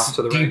 Yeah, it's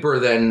deeper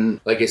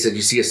than, like I said,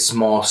 you see a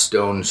small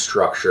stone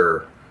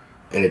structure,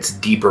 and it's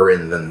deeper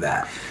in than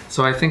that.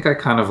 So I think I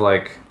kind of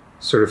like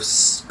sort of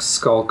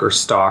skulk or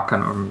stalk, I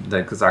don't know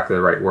exactly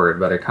the right word,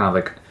 but I kind of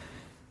like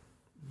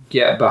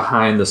get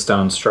behind the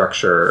stone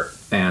structure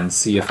and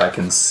see if I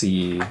can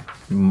see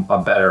a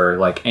better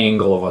like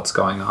angle of what's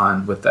going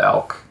on with the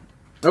elk.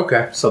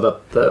 Okay. So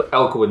that the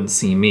elk wouldn't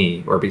see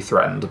me or be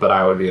threatened, but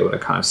I would be able to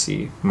kind of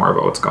see more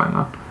about what's going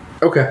on.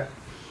 Okay.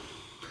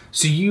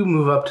 So you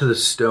move up to the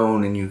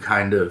stone and you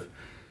kind of...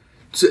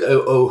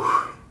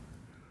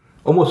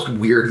 almost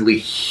weirdly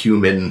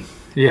human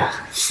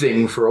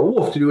thing for a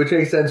wolf to do, which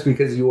makes sense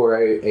because you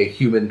are a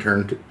human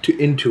turned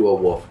into a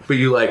wolf. But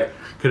you like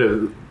kind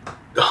of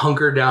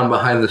hunker down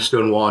behind the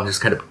stone wall and just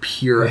kind of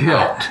peer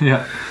out.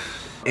 Yeah.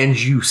 And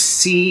you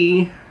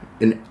see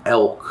an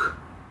elk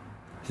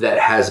that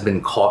has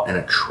been caught in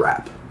a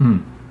trap.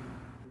 And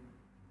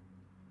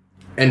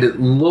it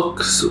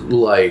looks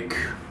like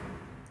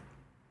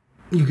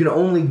you can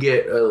only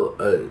get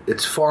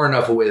it's far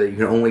enough away that you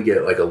can only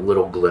get like a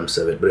little glimpse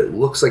of it, but it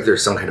looks like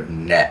there's some kind of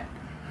net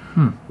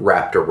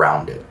wrapped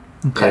around it.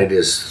 Okay. And it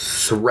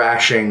is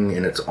thrashing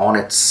and it's on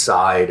its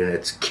side and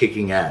it's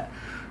kicking at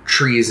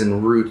trees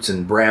and roots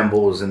and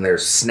brambles and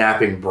there's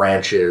snapping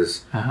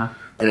branches and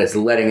it's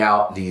letting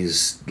out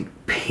these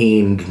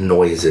pained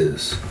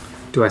noises.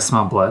 Do I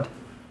smell blood?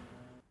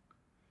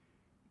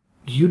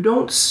 You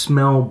don't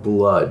smell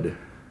blood,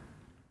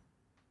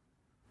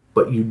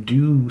 but you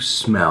do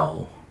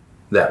smell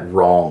that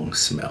wrong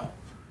smell,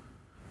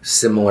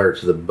 similar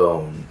to the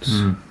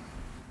bones.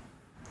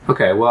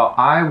 Okay, well,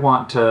 I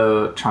want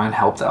to try and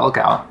help the elk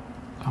out.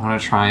 I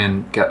want to try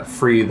and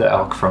free the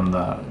elk from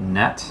the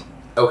net.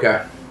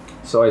 Okay.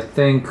 So I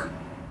think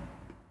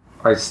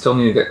I still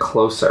need to get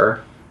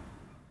closer.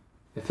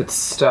 If it's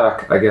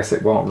stuck, I guess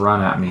it won't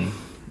run at me.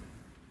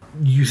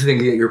 You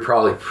think that you're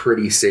probably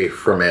pretty safe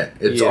from it.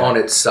 It's on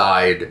its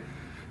side.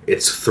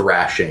 It's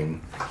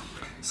thrashing.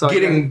 So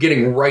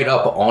getting right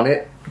up on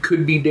it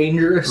could be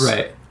dangerous.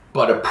 Right.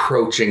 but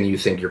approaching, you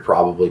think you're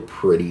probably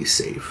pretty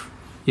safe.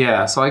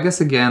 Yeah, so I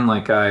guess again,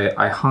 like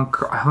I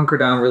hunker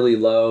down really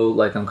low,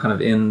 like I'm kind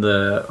of in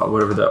the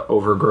whatever the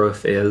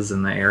overgrowth is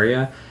in the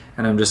area,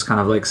 and I'm just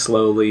kind of like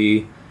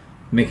slowly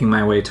making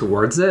my way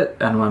towards it.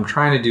 And what I'm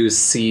trying to do is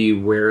see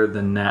where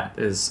the net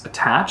is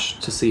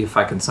attached to see if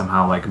I can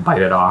somehow like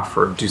bite it off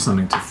or do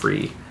something to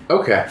free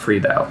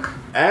the elk.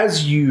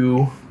 As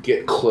you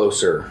get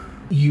closer,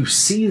 you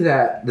see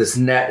that this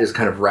net is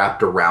kind of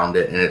wrapped around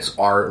it, and its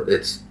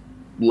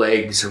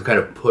legs have kind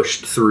of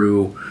pushed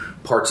through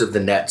parts of the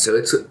net, so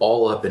it's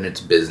all up in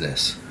its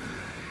business.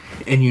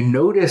 And you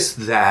notice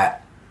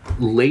that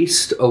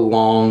laced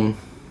along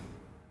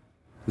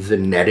the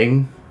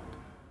netting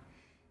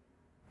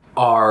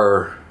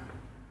are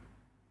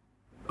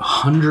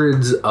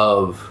hundreds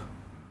of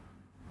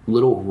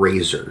little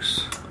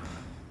razors.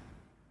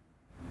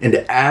 And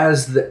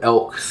as the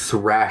elk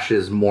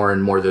thrashes more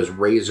and more, those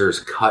razors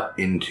cut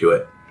into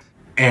it.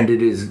 And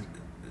it is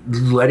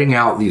letting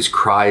out these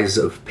cries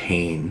of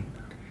pain.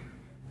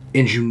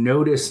 And you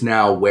notice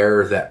now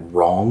where that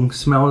wrong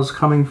smell is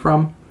coming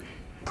from.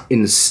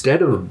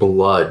 Instead of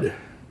blood,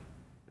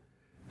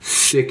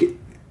 thick,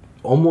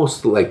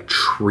 almost like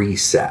tree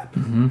sap.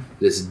 Mm-hmm.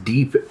 This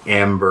deep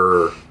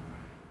amber,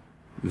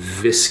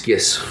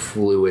 viscous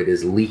fluid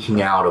is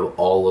leaking out of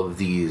all of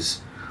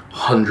these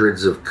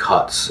hundreds of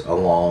cuts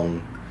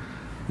along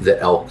the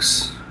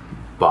elk's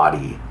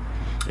body.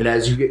 And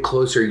as you get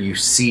closer, you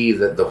see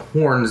that the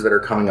horns that are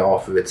coming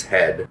off of its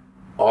head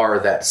are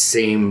that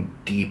same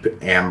deep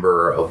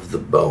amber of the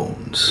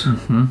bones.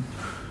 Mm-hmm.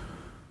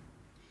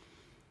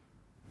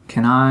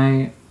 Can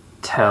I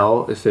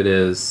tell if it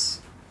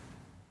is...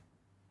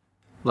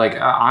 Like,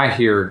 I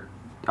hear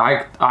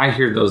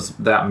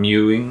that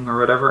mewing or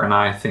whatever, and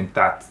I think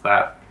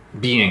that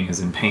being is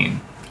in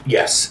pain.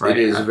 Yes, right?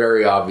 It is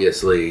very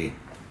obviously...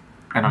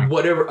 And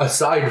whatever,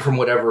 aside from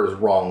whatever is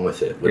wrong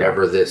with it,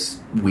 whatever this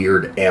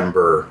weird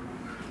amber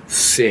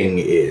thing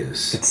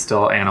is, it's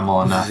still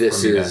animal enough.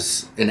 This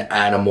is an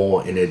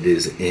animal, and it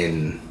is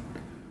in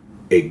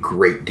a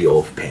great deal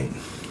of pain.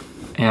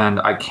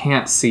 And I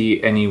can't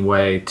see any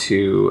way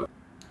to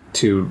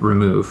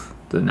remove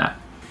the net.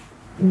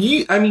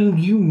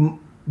 You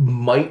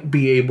might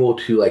be able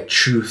to like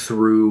chew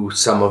through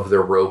some of the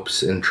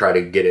ropes and try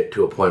to get it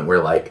to a point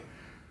where like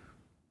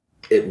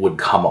it would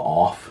come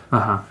off.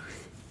 Uh-huh.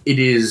 It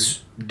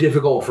is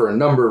difficult for a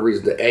number of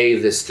reasons. A,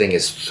 this thing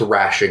is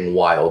thrashing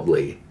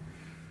wildly,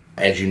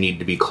 and you need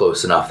to be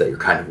close enough that you're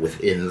kind of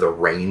within the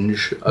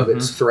range of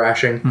its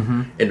thrashing.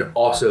 Mm-hmm. And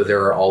also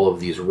there are all of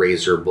these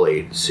razor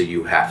blades, so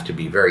you have to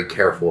be very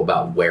careful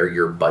about where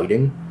you're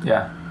biting.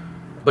 Yeah.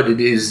 But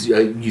it is,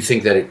 you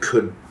think that it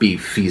could be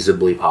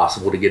feasibly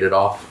possible to get it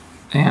off?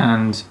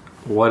 And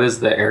what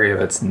is the area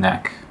of its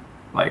neck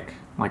like?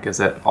 Like, is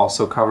it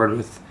also covered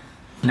with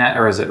net,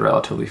 or is it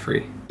relatively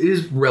free? It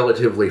is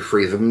relatively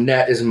free. The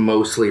net is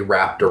mostly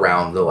wrapped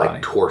around the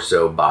like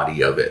torso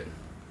body of it.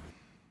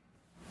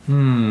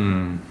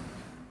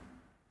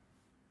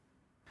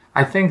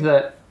 I think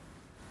that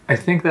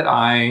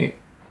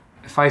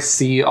if I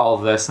see all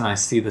this and I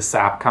see the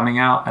sap coming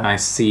out and I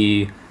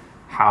see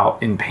how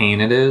in pain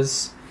it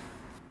is,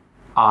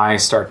 I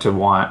start to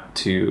want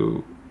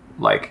to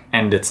like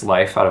end its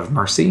life out of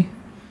mercy.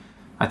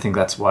 I think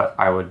that's what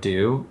I would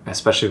do,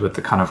 especially with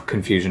the kind of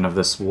confusion of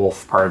this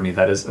wolf part of me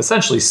that is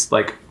essentially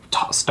like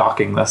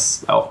stalking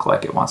this elk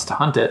like it wants to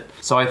hunt it.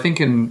 So I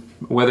think in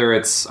whether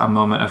it's a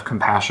moment of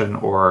compassion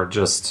or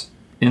just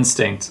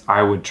instinct,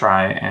 I would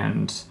try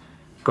and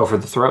go for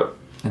the throat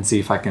and see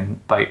if I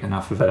can bite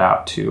enough of it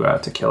out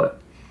to kill it.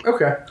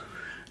 Okay.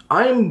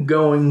 I'm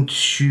going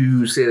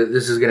to say that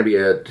this is going to be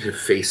to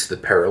face the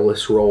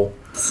perilous roll.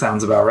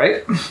 Sounds about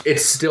right.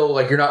 It's still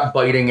like you're not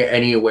biting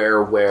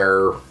anywhere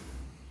where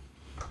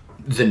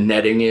the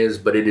netting is,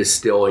 but it is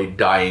still a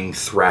dying,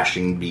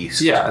 thrashing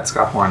beast. Yeah, it's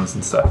got horns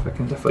and stuff. It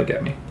can definitely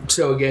get me.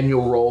 So again,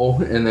 you'll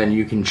roll, and then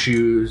you can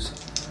choose.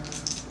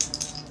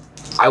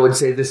 I would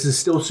say this is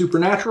still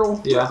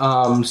supernatural.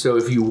 Yeah. So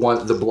if you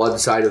want the blood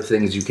side of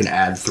things, you can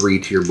add 3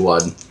 to your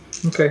blood.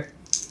 Okay.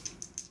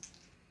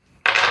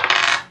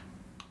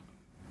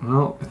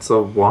 Well, it's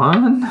a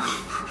 1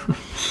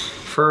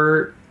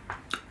 for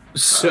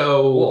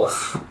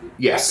wolf.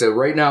 Yeah, so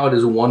right now it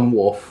is 1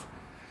 wolf.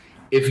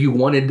 If you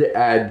wanted to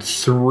add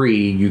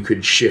 3, you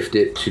could shift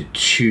it to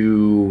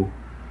 2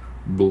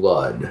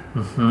 blood.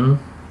 Mm-hmm.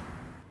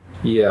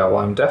 Yeah, well,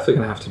 I'm definitely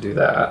going to have to do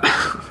that.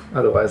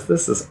 Otherwise,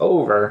 this is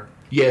over.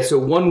 Yeah, so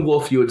 1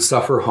 wolf you would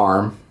suffer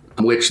harm,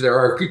 which there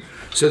are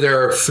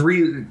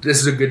 3. This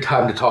is a good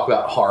time to talk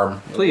about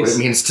harm. Please. What it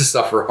means to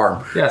suffer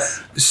harm.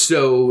 Yes.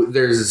 So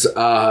there's,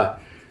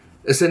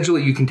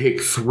 essentially you can take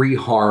 3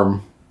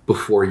 harm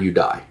before you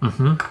die.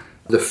 Mm-hmm.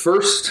 The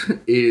first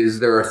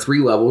is, there are 3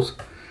 levels.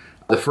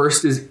 The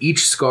first is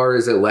each scar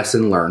is a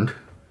lesson learned.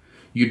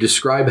 You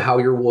describe how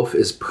your wolf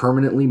is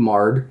permanently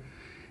marred,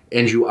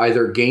 and you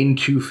either gain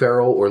 2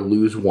 feral or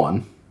lose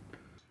 1.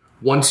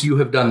 Once you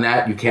have done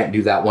that, you can't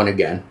do that one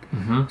again.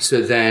 Mm-hmm.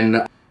 So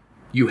then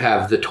you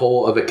have the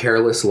toll of a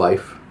careless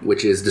life,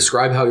 which is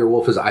describe how your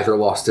wolf has either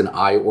lost an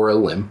eye or a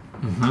limb.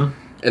 Mm-hmm.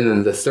 And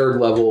then the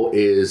third level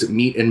is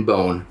meat and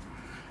bone,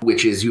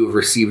 which is you have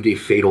received a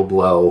fatal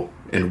blow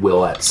and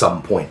will at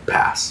some point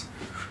pass.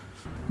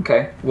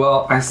 Okay,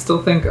 well, I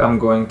still think I'm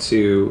going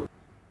to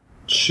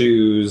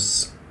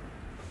choose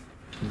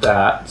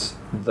that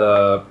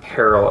the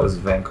peril is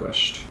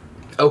vanquished.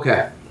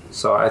 Okay.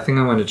 So I think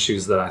I'm going to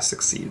choose that I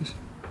succeed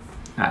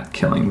at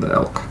killing the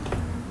elk.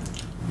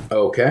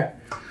 Okay.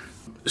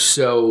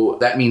 So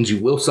that means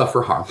you will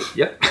suffer harm.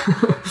 Yep.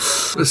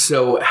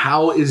 So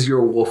how is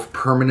your wolf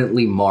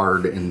permanently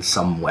marred in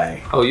some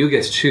way? Oh, you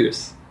get to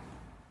choose.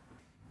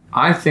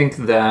 I think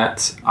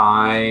that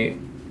I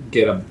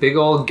get a big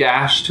old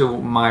gash to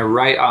my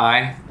right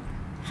eye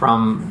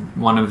from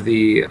one of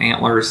the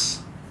antlers,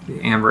 the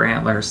amber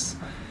antlers,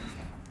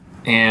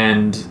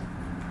 and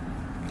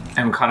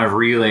I'm kind of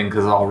reeling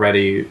because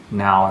already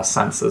now a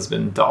sense has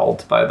been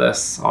dulled by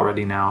this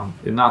already now.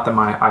 Not that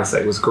my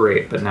eyesight was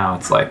great, but now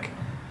it's like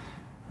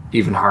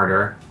even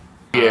harder.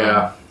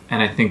 Yeah.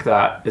 And I think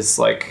that is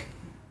like,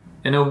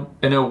 in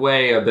a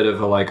way, a bit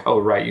of a like, oh,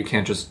 right, you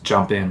can't just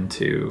jump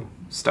into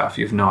stuff.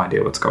 You have no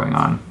idea what's going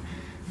on.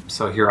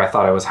 So here I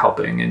thought I was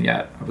helping, and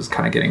yet I was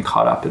kind of getting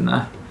caught up in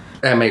the...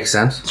 That makes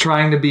sense.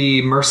 Trying to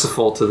be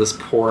merciful to this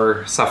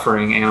poor,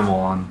 suffering animal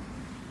on...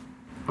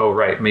 Oh,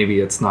 right, maybe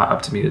it's not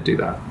up to me to do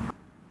that.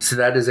 So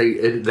that is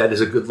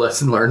a good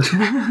lesson learned.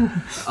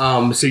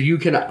 So you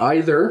can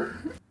either...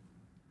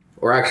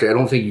 Or actually, I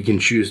don't think you can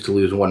choose to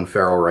lose one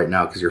feral right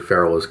now because your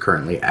feral is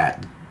currently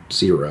at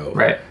 0.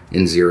 Right.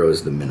 And 0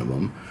 is the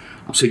minimum.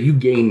 So you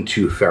gain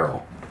 2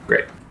 feral.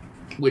 Great.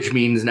 Which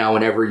means now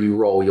whenever you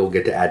roll, you'll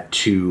get to add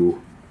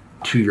 2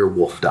 to your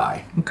wolf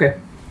die. Okay.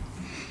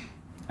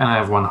 And I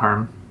have 1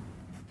 harm.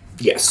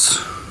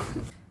 Yes.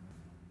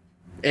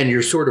 And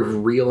you're sort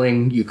of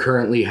reeling. You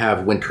currently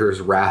have Winter's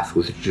Wrath,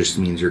 which just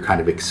means you're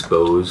kind of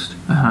exposed.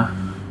 Uh-huh.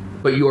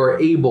 But you are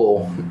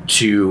able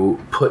to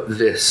put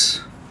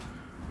this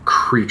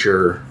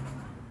creature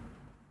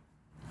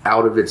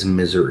out of its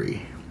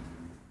misery.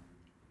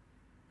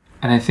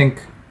 And I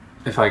think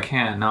if I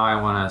can, now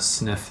I want to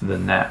sniff the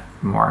net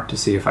more to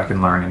see if I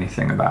can learn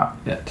anything about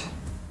it.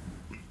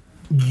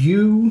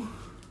 You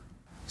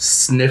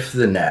sniff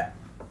the net,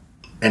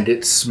 and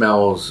it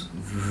smells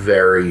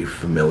very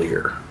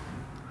familiar.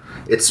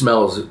 It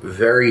smells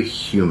very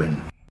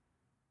human.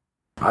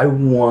 I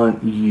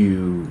want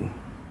you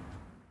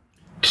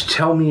to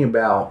tell me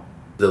about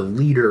the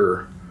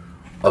leader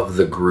of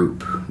the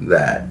group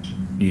that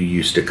you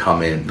used to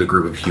come in, the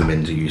group of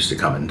humans you used to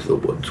come into the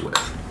woods with.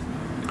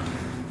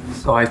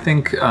 So I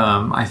think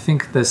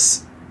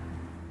this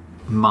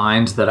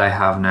mind that I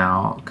have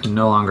now can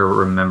no longer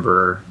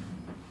remember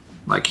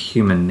like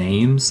human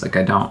names. Like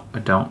I don't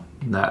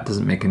that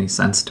doesn't make any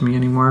sense to me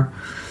anymore.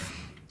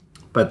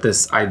 But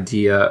this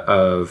idea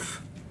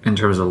of, in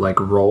terms of like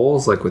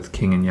roles, like with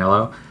King in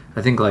Yellow,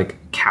 I think like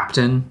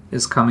captain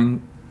is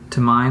coming to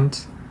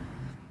mind.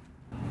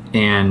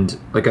 And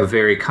like a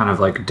very kind of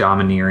like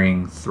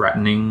domineering,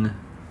 threatening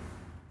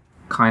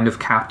kind of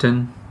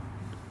captain.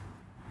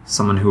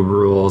 Someone who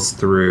rules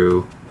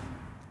through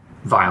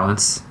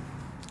violence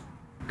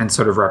and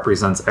sort of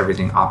represents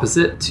everything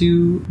opposite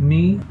to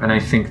me. And I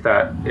think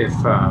that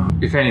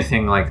if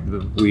anything, like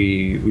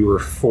we were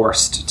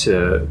forced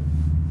to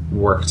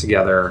work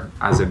together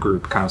as a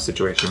group kind of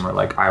situation where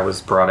like I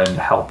was brought in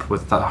to help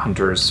with the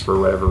hunters for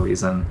whatever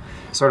reason.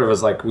 Sort of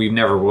was like we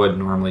never would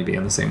normally be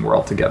in the same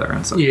world together.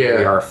 And so we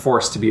are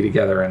forced to be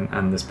together,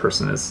 and this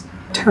person is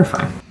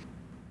terrifying.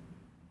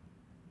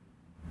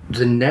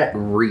 The net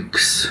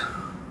reeks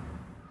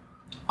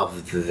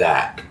of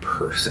that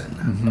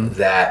person.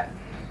 That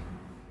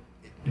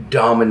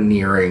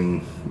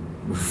domineering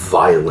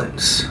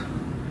violence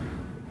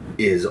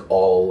is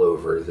all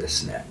over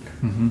this net.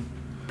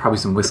 Probably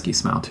some whiskey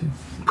smell too.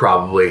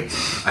 Probably.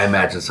 I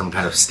imagine some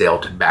kind of stale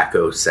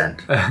tobacco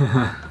scent.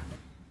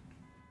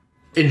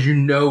 And you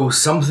know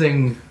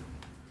something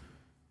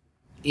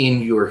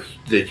in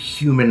the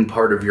human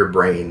part of your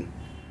brain,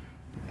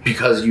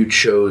 because you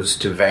chose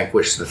to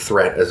vanquish the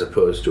threat as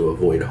opposed to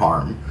avoid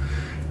harm,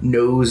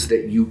 knows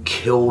that you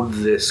killed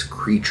this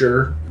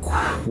creature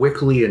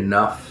quickly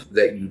enough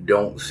that you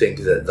don't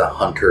think that the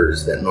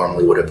hunters that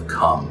normally would have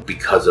come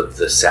because of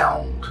the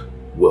sound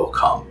will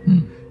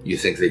come. You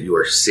think that you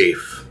are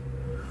safe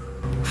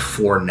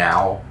for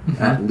now,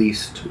 at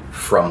least,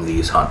 from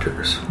these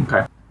hunters.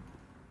 Okay.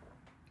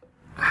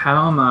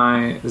 How am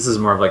I... This is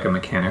more of like a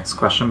mechanics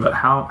question, but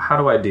how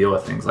do I deal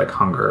with things like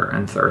hunger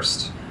and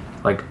thirst?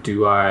 Like,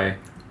 am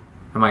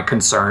I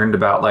concerned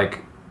about like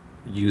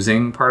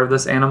using part of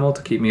this animal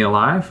to keep me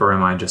alive, or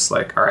am I just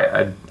like, all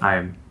right,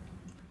 I'm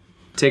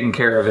taking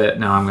care of it,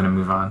 now I'm going to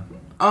move on?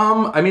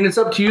 I mean, it's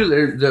up to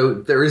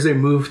you. There is a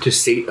move to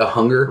sate a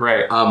hunger,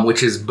 right?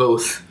 Which is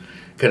both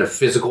kind of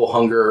physical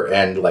hunger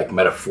and like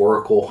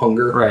metaphorical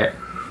hunger, right?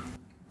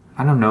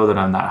 I don't know that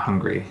I'm that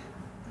hungry.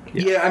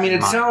 Yeah, I mean,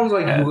 it sounds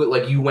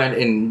like you went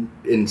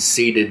and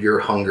sated your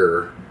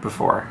hunger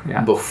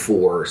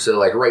before. So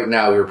like right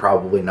now, you're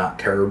probably not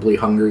terribly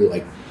hungry.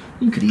 Like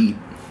you could eat,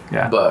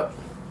 but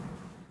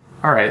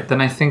All right, then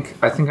I think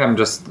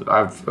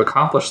I've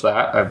accomplished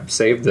that. I've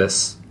saved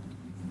this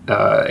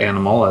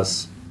animal,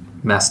 as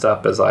messed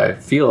up as I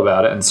feel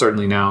about it, and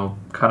certainly now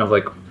kind of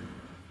like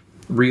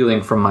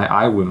reeling from my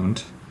eye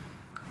wound.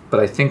 But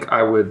I think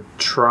I would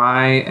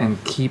try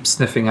and keep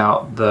sniffing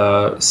out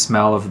the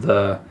smell of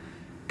the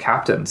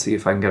captain, see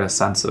if I can get a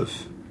sense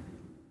of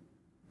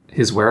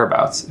his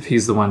whereabouts. If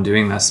he's the one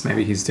doing this,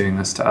 maybe he's doing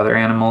this to other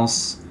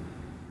animals.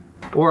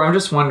 Or I'm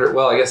just wondering,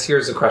 well, I guess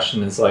here's the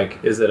question is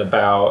like, is it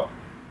about,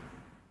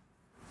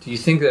 do you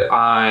think that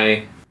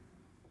I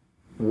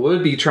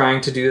would be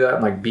trying to do that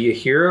and like be a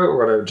hero,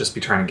 or would I just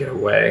be trying to get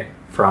away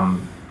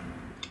from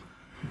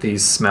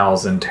these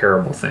smells and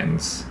terrible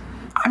things?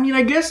 I mean,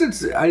 I guess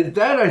I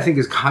think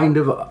is kind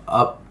of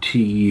up to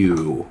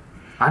you.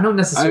 I don't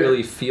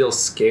necessarily feel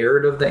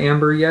scared of the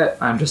amber yet.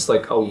 I'm just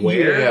like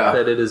aware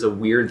that it is a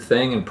weird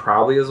thing and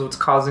probably is what's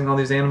causing all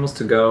these animals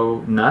to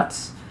go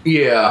nuts.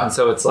 Yeah. And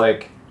so it's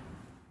like,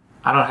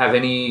 I don't have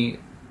any,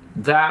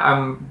 that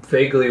I'm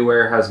vaguely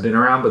aware has been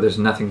around, but there's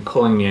nothing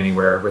pulling me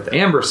anywhere with the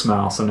amber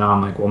smell. So now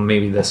I'm like, well,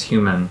 maybe this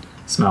human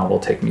smell will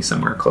take me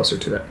somewhere closer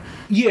to that.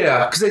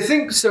 Yeah, because I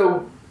think,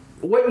 so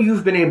what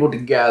you've been able to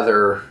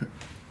gather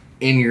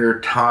in your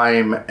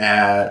time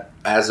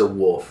as a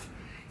wolf,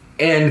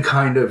 and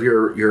kind of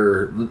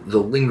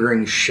the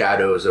lingering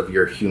shadows of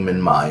your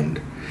human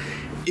mind,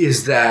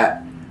 is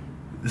that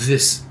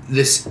this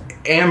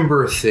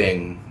amber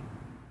thing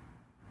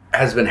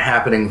has been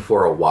happening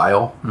for a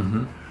while,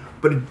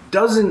 but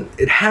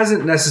it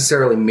hasn't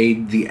necessarily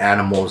made the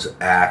animals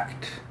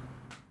act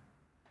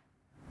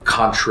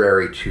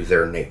contrary to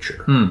their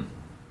nature.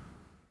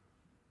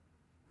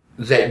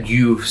 That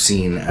you've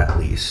seen, at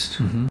least.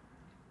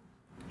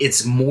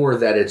 It's more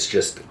that it's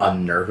just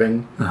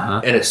unnerving.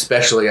 And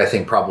especially, I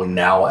think, probably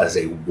now as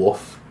a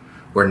wolf,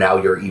 where now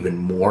you're even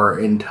more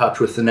in touch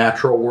with the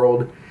natural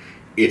world,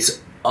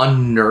 it's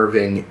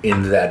unnerving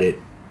in that it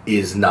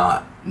is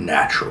not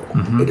natural.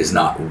 It is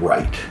not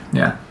right.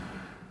 Yeah.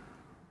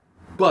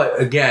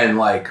 But again,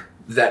 like,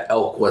 that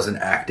elk wasn't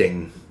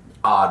acting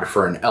odd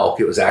for an elk.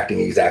 It was acting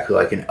exactly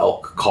like an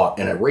elk caught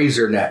in a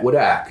razor net would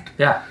act.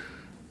 Yeah.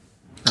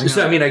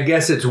 So, I mean, I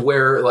guess it's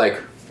where,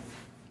 like,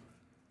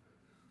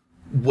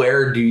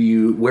 where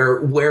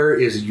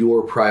is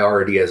your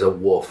priority as a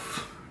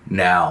wolf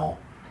now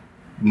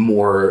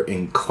more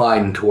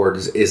inclined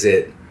towards? Is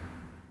it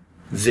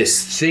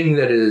this thing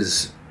that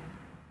is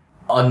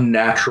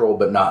unnatural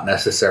but not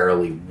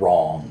necessarily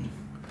wrong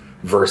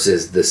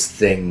versus this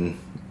thing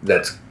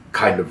that's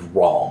kind of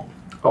wrong?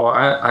 Oh,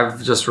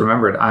 I've just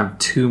remembered. I'm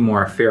 2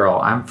 more feral.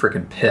 I'm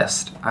freaking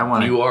pissed. I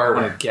want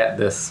to get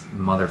this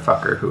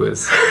motherfucker who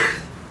is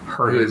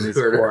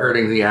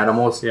hurting the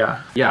animals.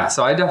 Yeah.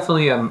 So I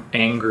definitely am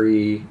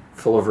angry,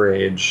 full of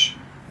rage,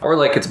 or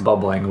like it's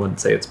bubbling. I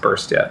wouldn't say it's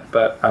burst yet,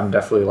 but I'm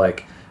definitely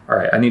like, all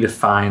right, I need to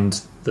find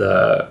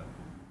the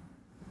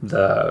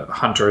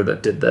hunter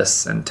that did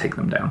this and take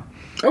them down.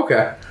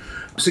 Okay.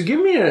 So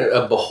give me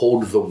a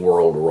Behold the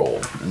World roll,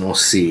 and we'll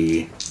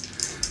see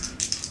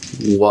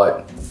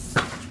what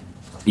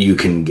you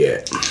can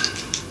get.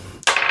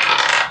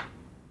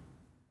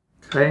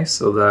 Okay,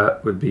 so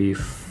that would be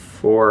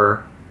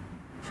 4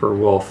 for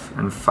wolf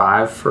and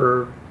 5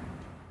 for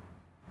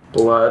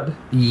blood.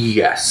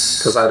 Yes.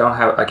 Because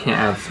I can't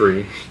add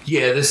 3.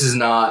 Yeah, this is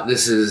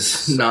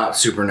not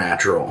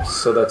supernatural.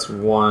 So that's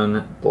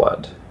 1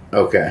 blood.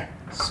 Okay.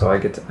 So I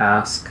get to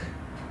ask.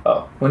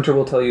 Oh, Winter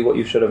will tell you what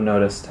you should have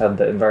noticed had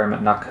the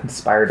environment not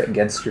conspired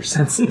against your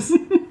senses.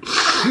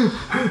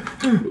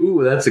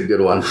 Ooh, that's a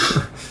good one.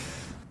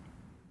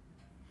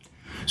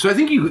 So I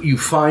think you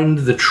find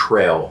the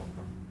trail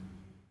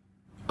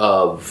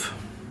of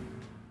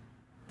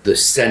the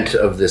scent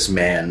of this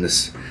man,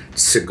 this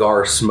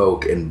cigar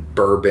smoke and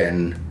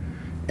bourbon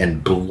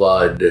and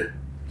blood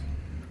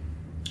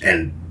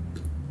and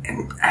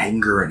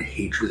anger and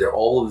hatred. There are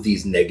all of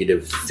these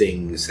negative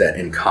things that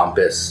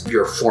encompass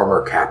your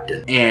former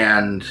captain.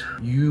 And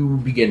you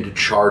begin to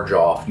charge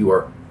off. You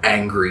are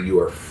angry. You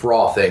are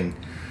frothing.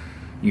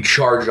 You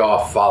charge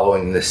off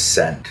following this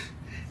scent.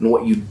 And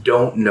what you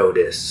don't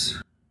notice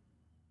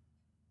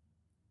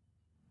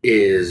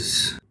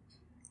is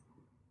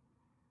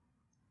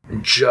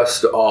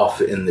just off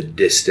in the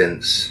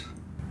distance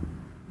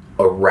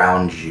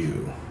around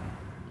you,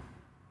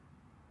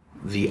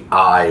 the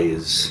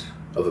eyes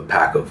of a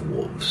pack of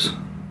wolves.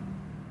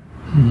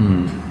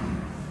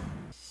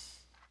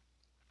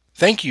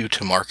 Thank you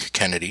to Mark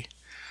Kennedy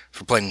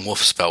for playing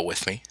Wolfspell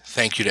with me.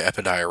 Thank you to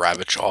Epidiah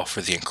Ravachol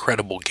for the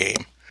incredible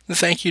game. And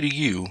thank you to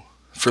you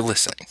for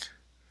listening.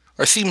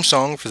 Our theme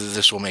song for the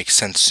This Will Make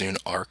Sense Soon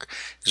arc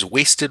is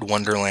Wasted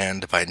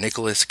Wonderland by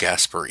Nicholas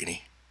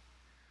Gasparini.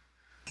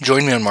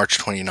 Join me on March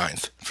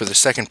 29th for the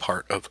second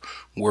part of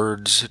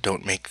Words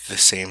Don't Make the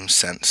Same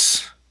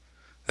Sense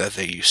that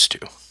They Used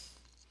to.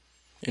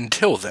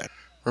 Until then,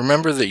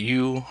 remember that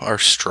you are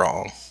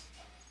strong,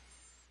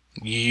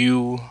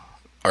 you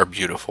are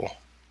beautiful,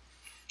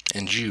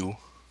 and you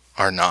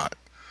are not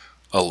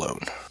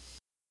alone.